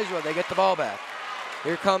for Edgewood. They get the ball back.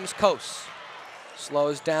 Here comes Coase.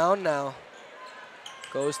 Slows down now.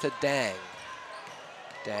 Goes to Dang.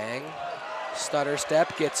 Dang, stutter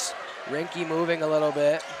step, gets Rinky moving a little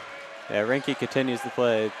bit. Yeah, Rinky continues to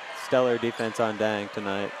play stellar defense on Dang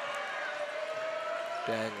tonight.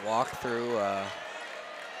 Dang walk through,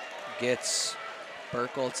 gets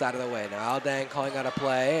Burkholtz out of the way. Now Al Dang calling out a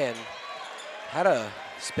play and had a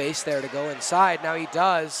space there to go inside. Now he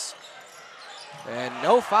does. And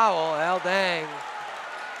no foul, Al Dang.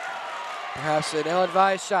 Perhaps an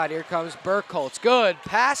ill-advised shot. Here comes Burkholtz. Good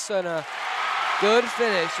pass and a good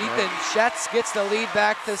finish. Ethan Schetz gets the lead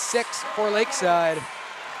back to 6 for Lakeside.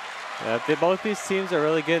 Yeah, both these teams are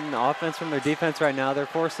really getting offense from their defense right now. They're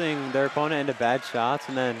forcing their opponent into bad shots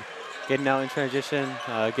and then getting out in transition,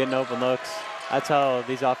 getting open looks. That's how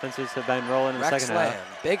these offenses have been rolling in the second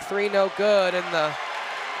half. Big 3, no good. And the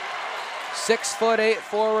 6'8"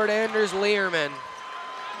 forward Anders Learman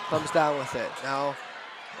comes down with it. Now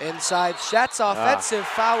inside Schetz, offensive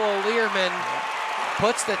foul. Learman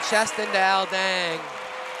puts the chest into Al Dang.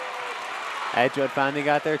 Edgewood finally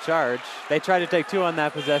got their charge. They tried to take 2 on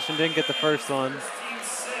that possession, didn't get the first one.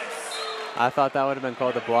 I thought that would have been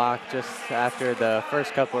called a block just after the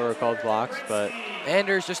first couple were called blocks, but.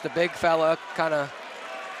 Anders, just a big fella, kind of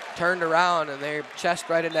turned around and they chest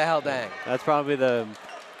right into Al Dang. That's probably the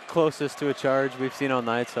closest to a charge we've seen all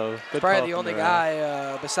night, so good. Probably the only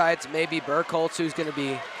guy besides maybe Burkholtz who's going to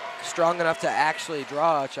be strong enough to actually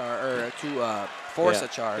draw a charge or to force a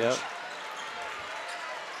charge. Yep.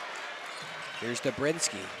 Here's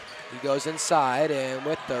Dobrinsky. He goes inside and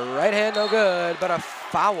with the right hand, no good, but a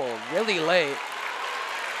foul really late.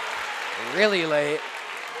 Really late.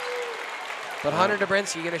 But Hunter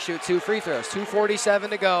Dobrinsky going to shoot 2 free throws.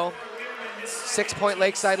 2:47 to go. 6-point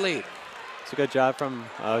Lakeside lead. It's a good job from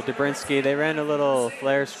Dobrinsky. They ran a little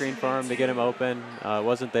flare screen for him to get him open.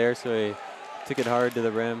 Wasn't there, so he took it hard to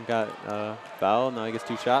the rim, got fouled. Now he gets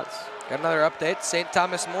 2 shots. Got another update. St.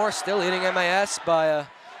 Thomas More still leading MIS by a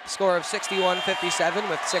score of 61-57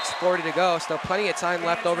 with 6:40 to go. Still plenty of time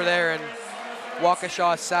left over there in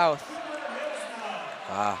Waukesha South.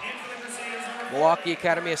 Milwaukee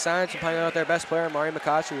Academy of Science playing out their best player, Mari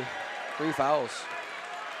Makachu. 3 fouls.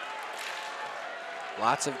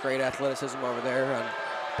 Lots of great athleticism over there on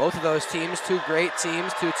Both of those teams, two great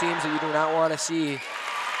teams, two teams that you do not want to see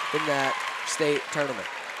in that state tournament.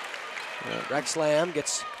 Rex Lamb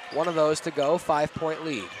gets one of those to go, 5-point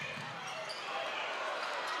lead.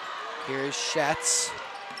 Here's Schetz.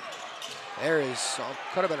 There is,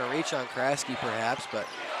 could have been a reach on Kraske perhaps, but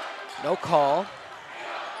no call.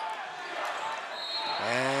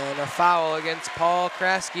 And a foul against Paul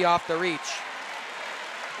Kraske off the reach.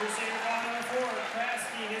 Crusader foul number 4,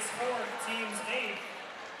 Kraske, his 4th, team's 8th.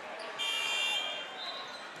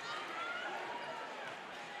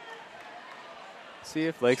 See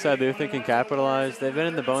if Lakeside Lutheran can capitalize. They've been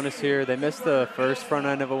in the bonus here. They missed the first front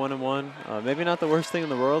end of a 1-on-1. Maybe not the worst thing in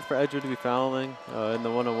the world for Edgewood to be fouling in the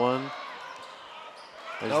 1-on-1.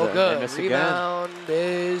 No good. Rebound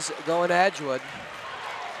is going to Edgewood.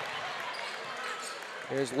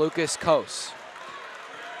 Here's Lucas Kos.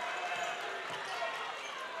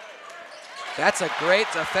 That's a great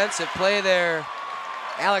defensive play there.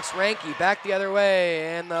 Alex Ranke back the other way,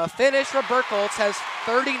 and the finish for Burkholz has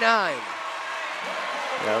 39.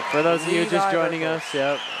 Yep, for those of you just joining us,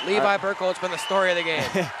 yep. Levi Burkholz been the story of the game.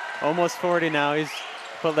 Almost 40 now. He's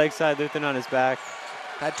put Lakeside Lutheran on his back.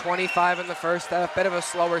 Had 25 in the first half, bit of a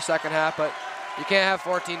slower second half, but you can't have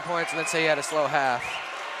 14 points and then say you had a slow half.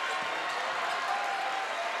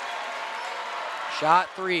 Shot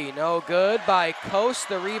 3, no good by Coast.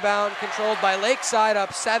 The rebound controlled by Lakeside,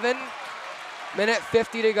 up 7. Minute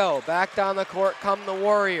 50 to go. Back down the court come the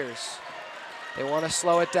Warriors. They want to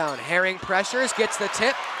slow it down. Herring pressures, gets the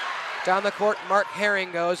tip. Down the court, Mark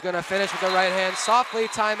Herring goes, going to finish with the right hand. Softly,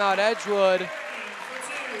 timeout Edgewood.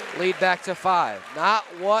 Lead back to 5. Not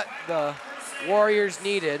what the Warriors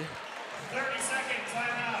needed.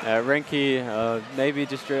 30-second timeout. Renke maybe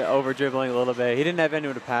just over dribbling a little bit. He didn't have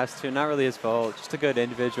anyone to pass to. Not really his fault. Just a good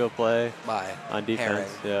individual play on defense.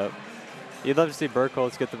 Yep. You'd love to see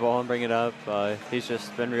Burkholz get the ball and bring it up. He's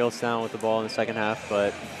just been real sound with the ball in the second half,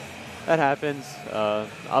 but that happens.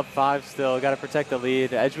 Up 5 still. Got to protect the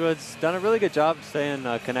lead. Edgewood's done a really good job staying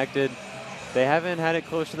connected. They haven't had it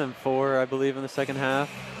closer than 4, I believe, in the second half.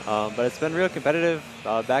 But it's been real competitive,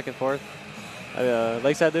 back and forth.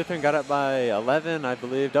 Lakeside Lutheran got up by 11, I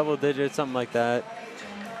believe, double digits, something like that.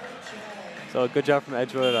 So good job from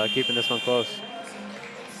Edgewood keeping this one close.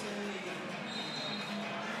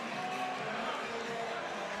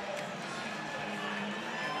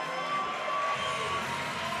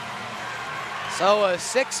 So a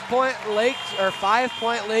 5-point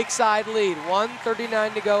Lakeside lead.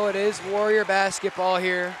 1:39 to go. It is Warrior basketball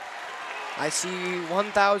here. I see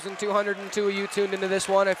 1,202 of you tuned into this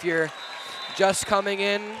one. If you're just coming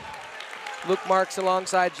in, Luke Marks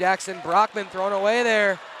alongside Jackson Brockman thrown away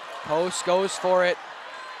there. Post goes for it,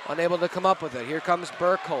 unable to come up with it. Here comes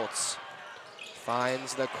Burkholz.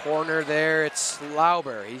 Finds the corner there. It's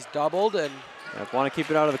Lauber. He's doubled and want to keep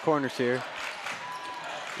it out of the corners here.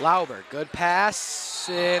 Lauber, good pass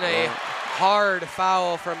in a hard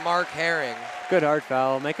foul from Mark Herring. Good hard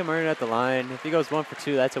foul, make him earn it at the line. If he goes 1 for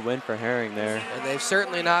 2, that's a win for Herring there. And they've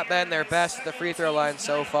certainly not been their best at the free throw line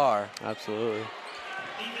so far. Absolutely.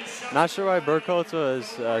 Not sure why Burkholz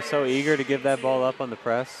was so eager to give that ball up on the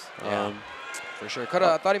press. For sure.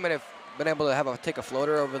 I thought he might have been able to take a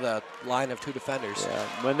floater over the line of 2 defenders. Yeah,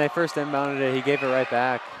 when they first inbounded it, he gave it right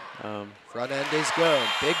back. Front end is good.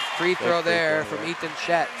 Big free throw there from Ethan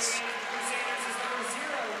Schetz.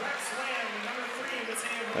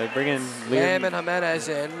 They bring in Lamb and Jimenez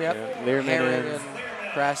in. Yep. Yeah, Learman Herring and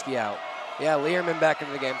Kraske out. Yeah, Learman back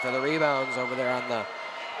into the game for the rebounds over there on the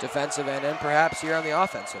defensive end and perhaps here on the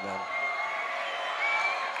offensive end.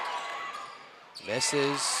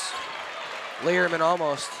 Misses. Learman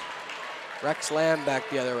almost. Rex Lamb back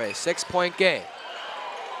the other way. 6-point game.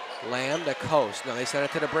 Lamb to Coast. No, they sent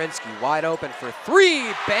it to Dobrinsky. Wide open for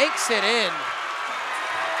 3. Banks it in.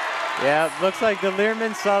 Yeah, looks like the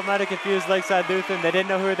Learman sub might have confused Lakeside Lutheran. They didn't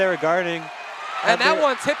know who they were guarding. And that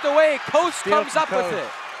one tipped away. Coast comes up with it.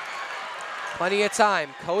 Plenty of time.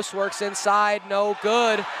 Coast works inside. No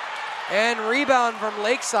good. And rebound from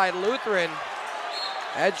Lakeside Lutheran.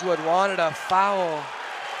 Edgewood wanted a foul.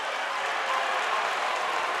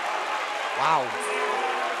 Wow.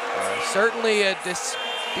 Certainly a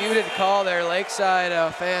disputed call there. Lakeside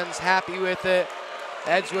fans happy with it.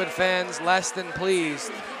 Edgewood fans less than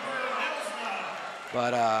pleased.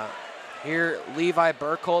 But here, Levi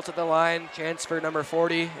Burkholz at the line. Chance for number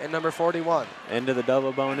 40 and number 41. Into the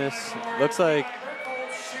double bonus. Looks like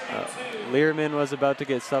Learman was about to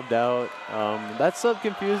get subbed out. That sub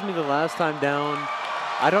confused me the last time down.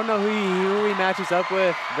 I don't know who he matches up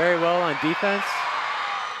with very well on defense.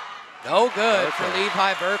 No good for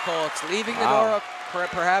Levi Burkholz, leaving the door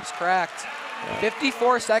perhaps cracked.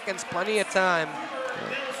 54 seconds, plenty of time.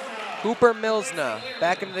 Cooper Milsna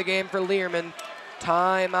back into the game for Learman.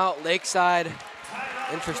 Timeout, Lakeside.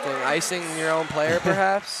 Interesting. Icing your own player,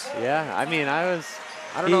 perhaps? Yeah, I mean, I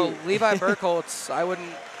don't know. Levi Burkholz,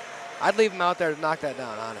 I'd leave him out there to knock that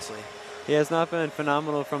down, honestly. He has not been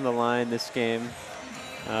phenomenal from the line this game.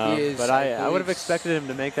 But I would have expected him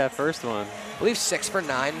to make that first one. I believe 6 for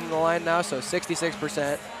 9 in the line now, so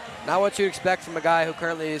 66%. Not what you'd expect from a guy who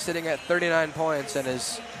currently is sitting at 39 points and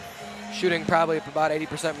is shooting probably about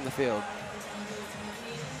 80% from the field.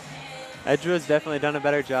 Edgewood's definitely done a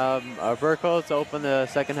better job. Burkholz opened the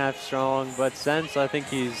second half strong, but since I think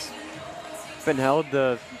he's been held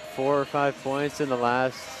to 4 or 5 points in the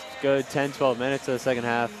last good 10, 12 minutes of the second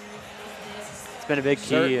half. It's been a big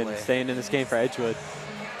key in staying in this game for Edgewood.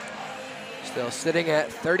 Still sitting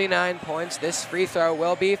at 39 points. This free throw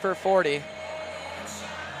will be for 40.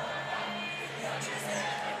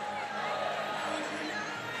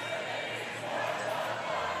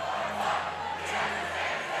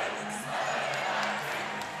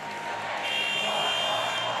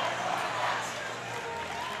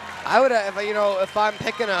 I would, if I'm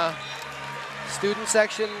picking a student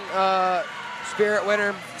section spirit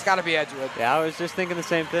winner, it's got to be Edgewood. Yeah, I was just thinking the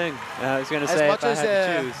same thing. I was going to say if I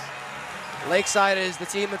had to choose. Lakeside is the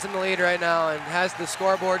team that's in the lead right now and has the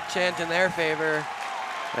scoreboard chant in their favor.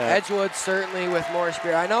 Yeah. Edgewood certainly with more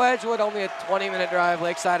spirit. I know Edgewood only a 20-minute drive,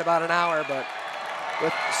 Lakeside about an hour, but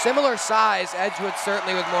with similar size, Edgewood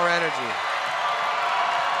certainly with more energy.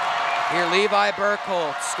 Here, Levi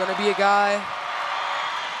Burkholz, going to be a guy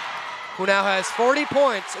who now has 40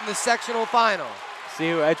 points in the sectional final. See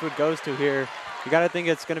who Edgewood goes to here. You got to think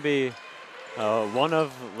it's going to be one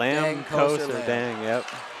of Lamb, Coast, or Dang. Yep.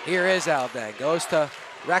 Here is Al Dang. Goes to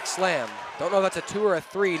Rex Lamb. Don't know if that's a 2 or a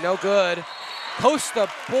 3. No good. Coast the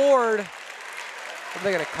board. What are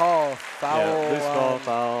they going to call? Foul. Yeah, loose ball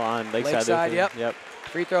foul on Lakeside. Yep.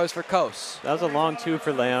 Free throws for Coast. That was a long 2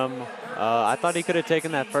 for Lamb. I thought he could have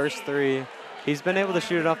taken that first 3. He's been able to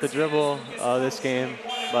shoot it off the dribble this game,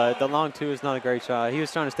 but the long 2 is not a great shot. He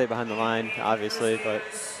was trying to stay behind the line, obviously, but.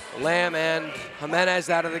 Lamb and Jimenez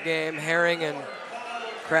out of the game. Herring and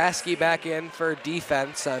Kraske back in for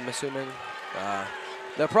defense, I'm assuming.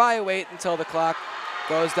 They'll probably wait until the clock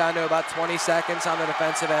goes down to about 20 seconds on the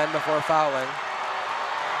defensive end before fouling.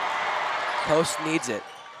 Coast needs it.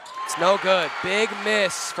 It's no good. Big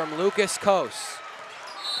miss from Lucas Coast.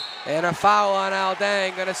 And a foul on Al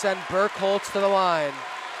Dang, going to send Burkholz to the line.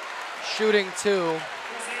 Shooting 2.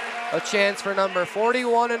 A chance for number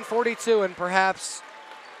 41 and 42, and perhaps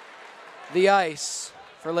the ice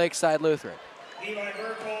for Lakeside Lutheran. Levi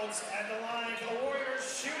Burkholz at the line for the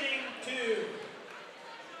Warriors, shooting 2.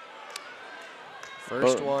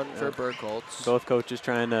 First one for Burkholz. Both coaches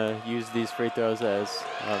trying to use these free throws as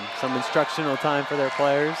some instructional time for their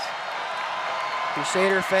players.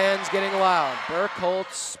 Crusader fans getting loud.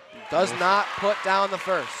 Burkholz does not put down the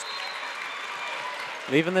first.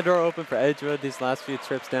 Leaving the door open for Edgewood these last few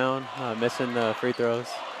trips down, missing the free throws.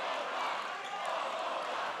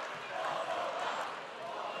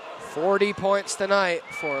 40 points tonight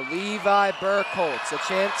for Levi Burkholz. A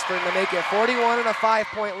chance for him to make it 41 and a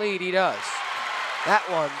 5-point lead. He does. That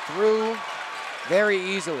one through very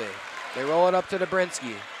easily. They roll it up to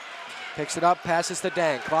Dobrinsky. Picks it up, passes to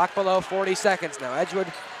Dang. Clock below 40 seconds now. Edgewood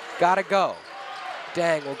got to go.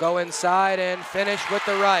 Dang will go inside and finish with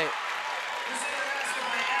the right.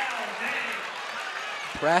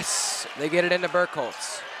 Press, they get it into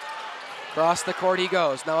Burkholz. Across the court he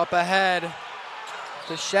goes. Now up ahead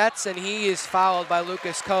to Schetz, and he is fouled by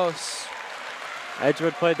Lucas Coase.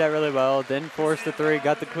 Edgewood played that really well. Didn't force the 3,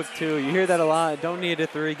 got the quick 2. You hear that a lot. Don't need a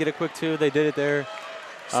 3, get a quick 2. They did it there.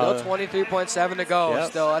 Still 23.7 to go. Yep.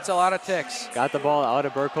 Still, that's a lot of ticks. Got the ball out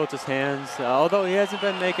of Burkholz's hands. Although he hasn't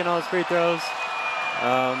been making all his free throws.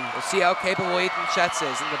 We'll see how capable Ethan Schetz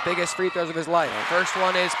is in the biggest free throws of his life. First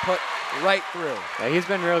one is put right through. Yeah, he's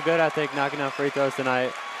been real good, I think, knocking out free throws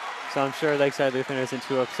tonight. So I'm sure Lakeside Lutheran isn't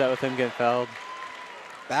too upset with him getting fouled.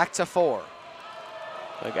 Back to 4.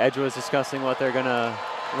 Like Edgewood's discussing what they're going to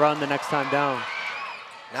run the next time down.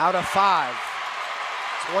 Now to 5.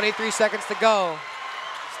 23 seconds to go.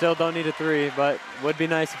 Still don't need a 3, but would be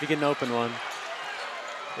nice if you get an open one.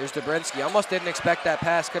 Here's Dobrinsky. Almost didn't expect that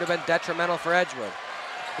pass. Could have been detrimental for Edgewood.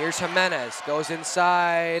 Here's Jimenez. Goes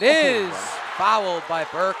inside. Is fouled by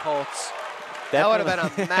Burkholz. That would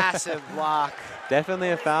have been a massive block.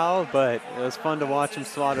 Definitely a foul, but it was fun to watch him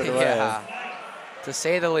swat it away. Yeah, to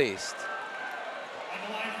say the least.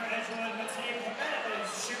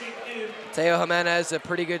 Mateo Jimenez, a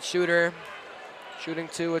pretty good shooter. Shooting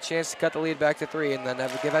 2, a chance to cut the lead back to 3, and then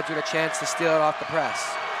give Edgewood a chance to steal it off the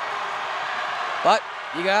press. But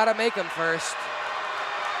you gotta make them first.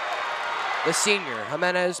 the senior.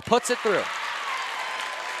 Jimenez puts it through.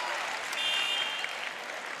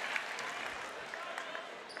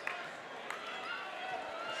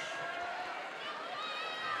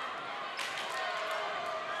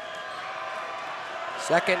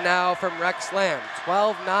 Second now from Rex Lamb.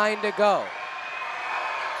 12-9 to go.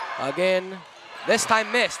 Again, this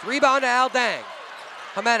time missed. Rebound to Al Dang.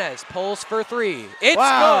 Jimenez pulls for three. It's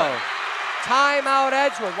good. Timeout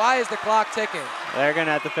Edgewood. Why is the clock ticking? They're going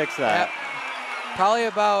to have to fix that. Yep. Probably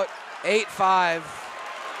about 8-5,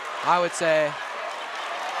 I would say.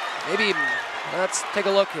 Maybe even. Let's take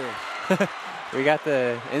a look here. We got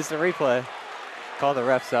the instant replay. Call the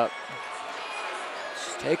refs up.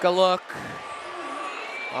 Let's take a look.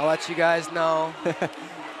 I'll let you guys know.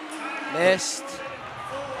 Missed.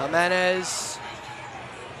 Jimenez.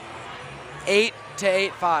 8 to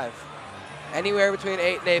 8.5. Anywhere between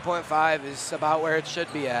 8 and 8.5 is about where it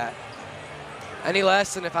should be at. Any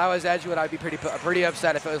less, and if I was Edgewood, I'd be pretty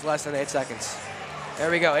upset if it was less than 8 seconds. There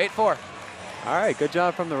we go, 8-4. All right, good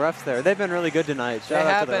job from the refs there. They've been really good tonight. They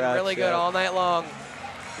have been really good all night long.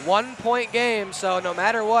 1-point game, so no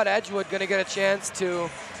matter what, Edgewood going to get a chance to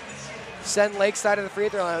send Lakeside to the free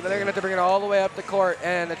throw line. They're going to have to bring it all the way up the court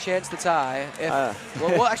and a chance to tie.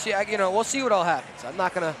 We'll actually, we'll see what all happens. I'm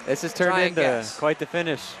not going to. This has turned into quite the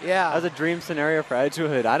finish. Yeah, that was a dream scenario for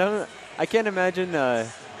Edgewood. I can't imagine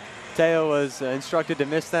Teo was instructed to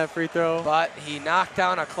miss that free throw, but he knocked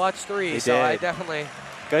down a clutch three. So I definitely.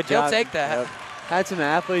 Good job. He'll take that. Yep. Had some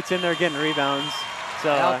athletes in there getting rebounds.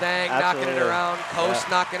 So Al Dang knocking it around. Post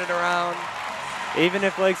knocking it around. Even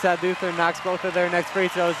if Lakeside Lutheran knocks both of their next free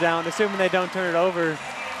throws down, assuming they don't turn it over,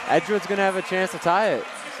 Edgewood's going to have a chance to tie it.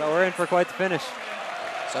 So we're in for quite the finish.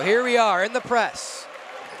 So here we are in the press.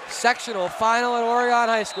 Sectional final at Oregon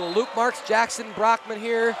High School. Luke Marks, Jackson Brockman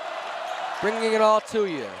here, bringing it all to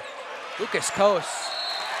you. Lucas Kos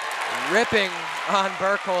ripping on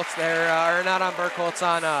Burkholz there, or not on Burkholz,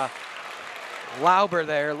 on Lauber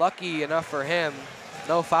there. Lucky enough for him.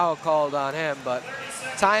 No foul called on him, but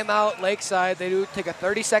timeout Lakeside. They do take a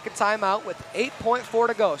 30-second timeout with 8.4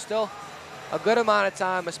 to go. Still a good amount of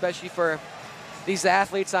time, especially for these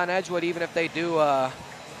athletes on Edgewood. Even if they do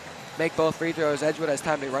make both free throws, Edgewood has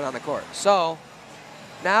time to run on the court. So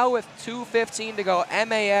now with 2:15 to go,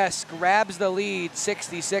 MAS grabs the lead,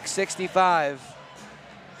 66-65.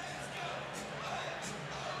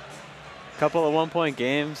 Couple of one-point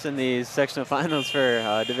games in these sectional finals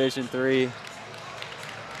for Division III.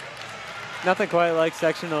 Nothing quite like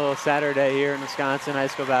sectional Saturday here in Wisconsin high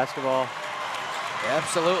school basketball. Yeah,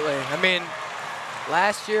 absolutely. I mean,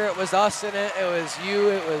 last year it was us in it. It was you.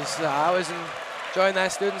 It was I was enjoying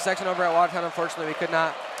that student section over at Watertown. Unfortunately, we could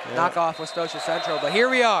not knock off Westosha Central. But here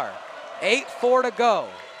we are, 8:4 to go.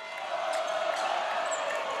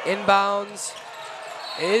 Inbounds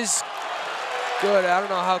is good. I don't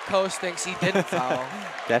know how Coase thinks he didn't foul.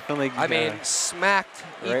 Definitely. I mean, smacked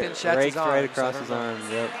Ethan Schetz's arm. Right across his arm.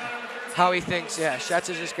 Yep. How he thinks, Schetz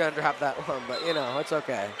is just going to drop that one, but, it's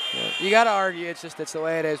okay. Yep. You got to argue. It's the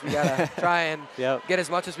way it is. We got to try and get as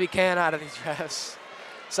much as we can out of these refs.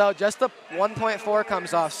 So just the 1.4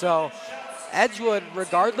 comes off. So Edgewood,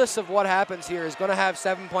 regardless of what happens here, is going to have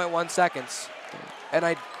 7.1 seconds.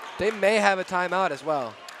 And they may have a timeout as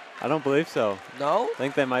well. I don't believe so. No? I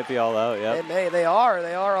think they might be all out, They may. They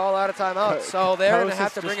are all out of timeout. So they're going to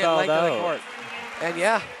have to bring it length of the court.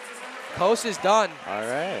 And, Coase is done. All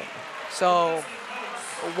right. So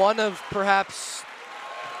one of perhaps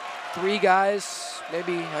 3 guys,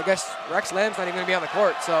 maybe, I guess Rex Lamb's not even going to be on the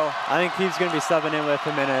court. So I think he's going to be subbing in with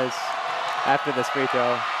Jimenez after this free throw.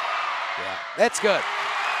 Yeah, that's good.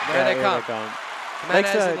 There they come.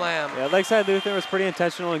 Jimenez and Lamb. Yeah, Lakeside Lutheran was pretty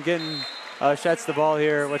intentional in getting Schetz the ball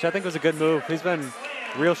here, which I think was a good move. He's been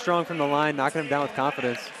real strong from the line, knocking him down with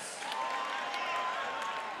confidence.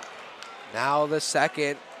 Now the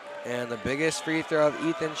second. And the biggest free throw of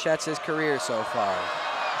Ethan Schetz's career so far.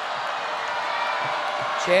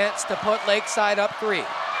 Chance to put Lakeside up 3.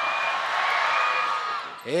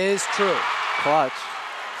 Is true. Clutch.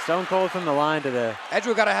 Stone cold from the line to the...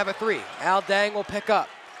 Edgewood got to have a 3. Al Dang will pick up.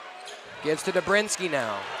 Gives to Dobrinsky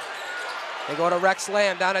now. They go to Rex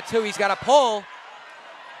Lamb down at 2. He's got a pull.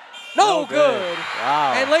 No good.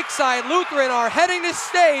 Wow. And Lakeside Lutheran are heading to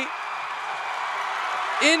state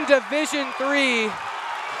in Division III.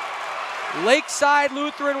 Lakeside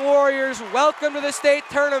Lutheran Warriors, welcome to the state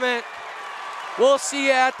tournament. We'll see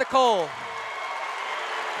you at the Cole.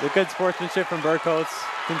 The good sportsmanship from Burkholz,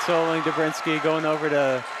 consoling Dobrinsky, going over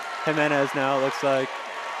to Jimenez now, it looks like.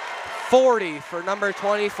 40 for number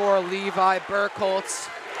 24, Levi Burkholz.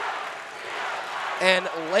 And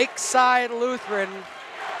Lakeside Lutheran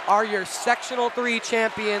are your Sectional 3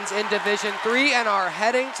 champions in Division 3 and are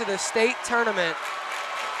heading to the state tournament.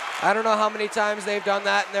 I don't know how many times they've done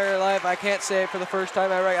that in their life. I can't say it for the first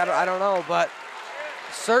time ever. I don't know, but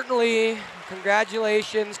certainly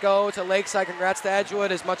congratulations go to Lakeside. Congrats to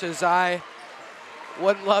Edgewood, as much as I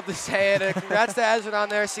wouldn't love to say it. Congrats to Edgewood on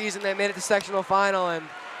their season. They made it to sectional final, and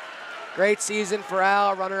great season for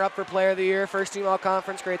Al, runner-up for Player of the Year, first team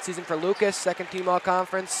all-conference. Great season for Lucas, second team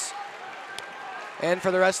all-conference. And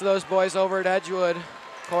for the rest of those boys over at Edgewood,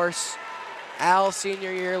 of course, Al's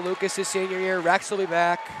senior year, Lucas's senior year. Rex will be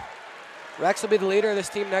back. Rex will be the leader of this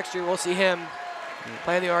team next year. We'll see him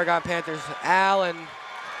playing the Oregon Panthers. Al and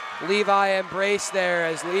Levi embrace there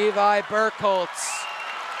as Levi Burkholtz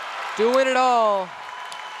doing it all.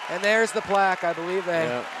 And there's the plaque. I believe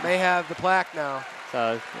they may have the plaque now.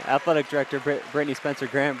 So athletic director Brittany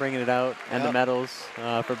Spencer-Grant bringing it out, and the medals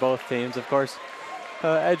for both teams. Of course,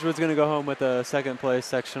 Edgewood's going to go home with a second place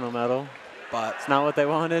sectional medal. But it's not what they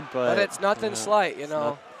wanted, but it's nothing slight, you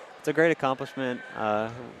know. It's a great accomplishment.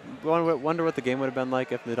 Wonder what the game would have been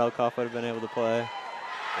like if Nedelkoff would have been able to play.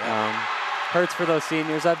 Hurts for those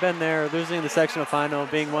seniors. I've been there, losing in the sectional final,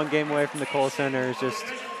 being one game away from the Cole Center is just,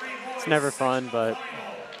 it's never fun, but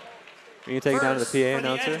you can take it down to the PA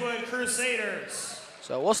announcer. Edgewood Crusaders.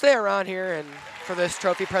 So we'll stay around here and for this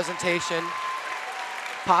trophy presentation.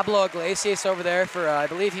 Pablo Iglesias over there for, I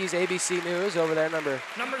believe he's ABC News over there, number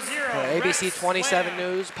 0. ABC 27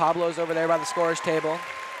 News. Pablo's over there by the scores table.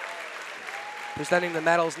 Presenting the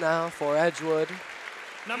medals now for Edgewood.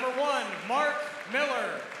 Number 1, Mark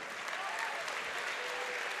Miller.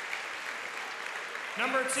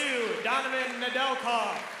 Number 2, Donovan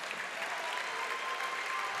Nedelkoff.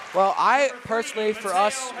 Well, I personally, for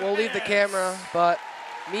us, will leave the camera, but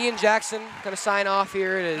me and Jackson going to sign off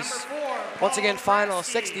here. It is, once again, final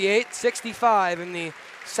 68-65 in the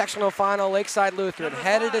sectional final. Lakeside Lutheran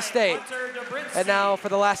headed to state. And now, for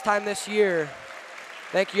the last time this year,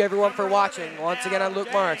 thank you, everyone, for watching. Once again, I'm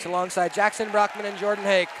Luke Marks, alongside Jackson Brockman and Jordan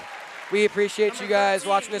Hake. We appreciate you guys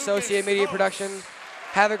watching this OCA Media production.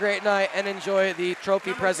 Have a great night and enjoy the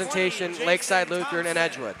trophy presentation, Lakeside Lutheran and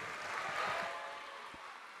Edgewood.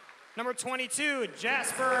 Number 22,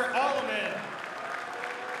 Jasper Alleman.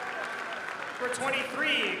 Number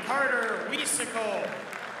 23, Carter Wiesicle.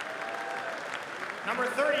 Number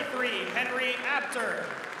 33, Henry Apter.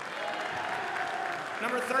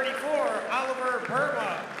 Number 34, Oliver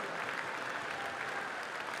Burma.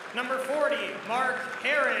 Number 40, Mark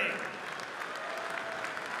Herring.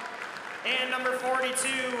 And number 42,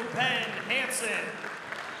 Ben Hansen.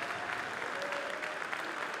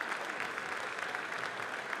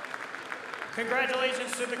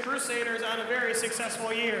 Congratulations to the Crusaders on a very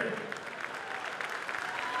successful year.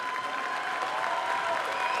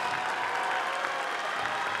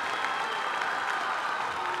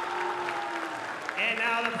 And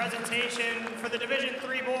now the presentation for the Division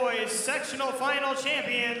III boys sectional final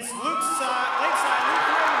champions, Lakeside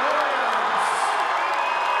Lutheran Warriors.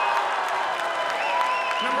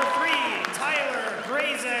 Number 3, Tyler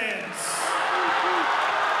Grazens.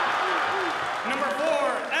 Number 4,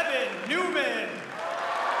 Evan Newman.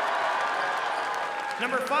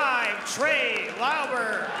 Number 5, Trey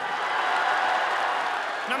Lauber.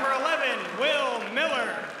 Number 11, Will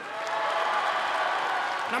Miller.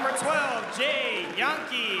 Number 12, Jay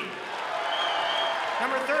Yankee.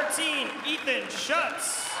 Number 13, Ethan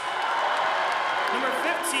Schutz. Number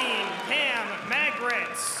 15, Cam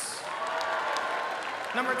Magritz.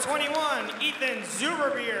 Number 21, Ethan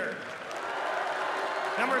Zuberbier.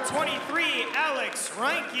 Number 23, Alex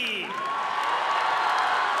Reinke.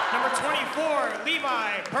 Number 24,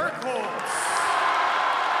 Levi Burkholtz.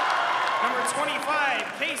 Number 25,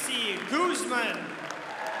 Casey Guzman.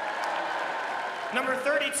 Number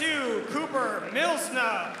 32, Cooper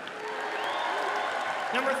Milsna.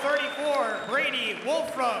 Number 34, Brady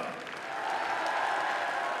Wolfram.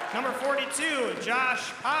 Number 42,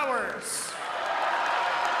 Josh Powers.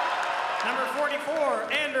 Number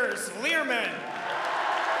 44, Anders Learman.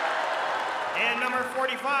 And number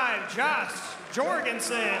 45, Josh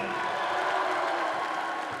Jorgensen.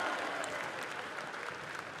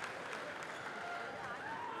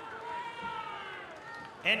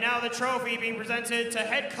 And now the trophy being presented to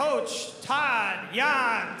head coach Todd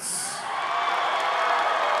Jans.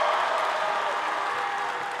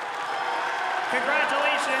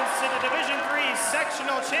 Congratulations to the Division III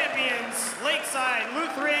sectional champions, Lakeside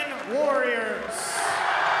Lutheran Warriors.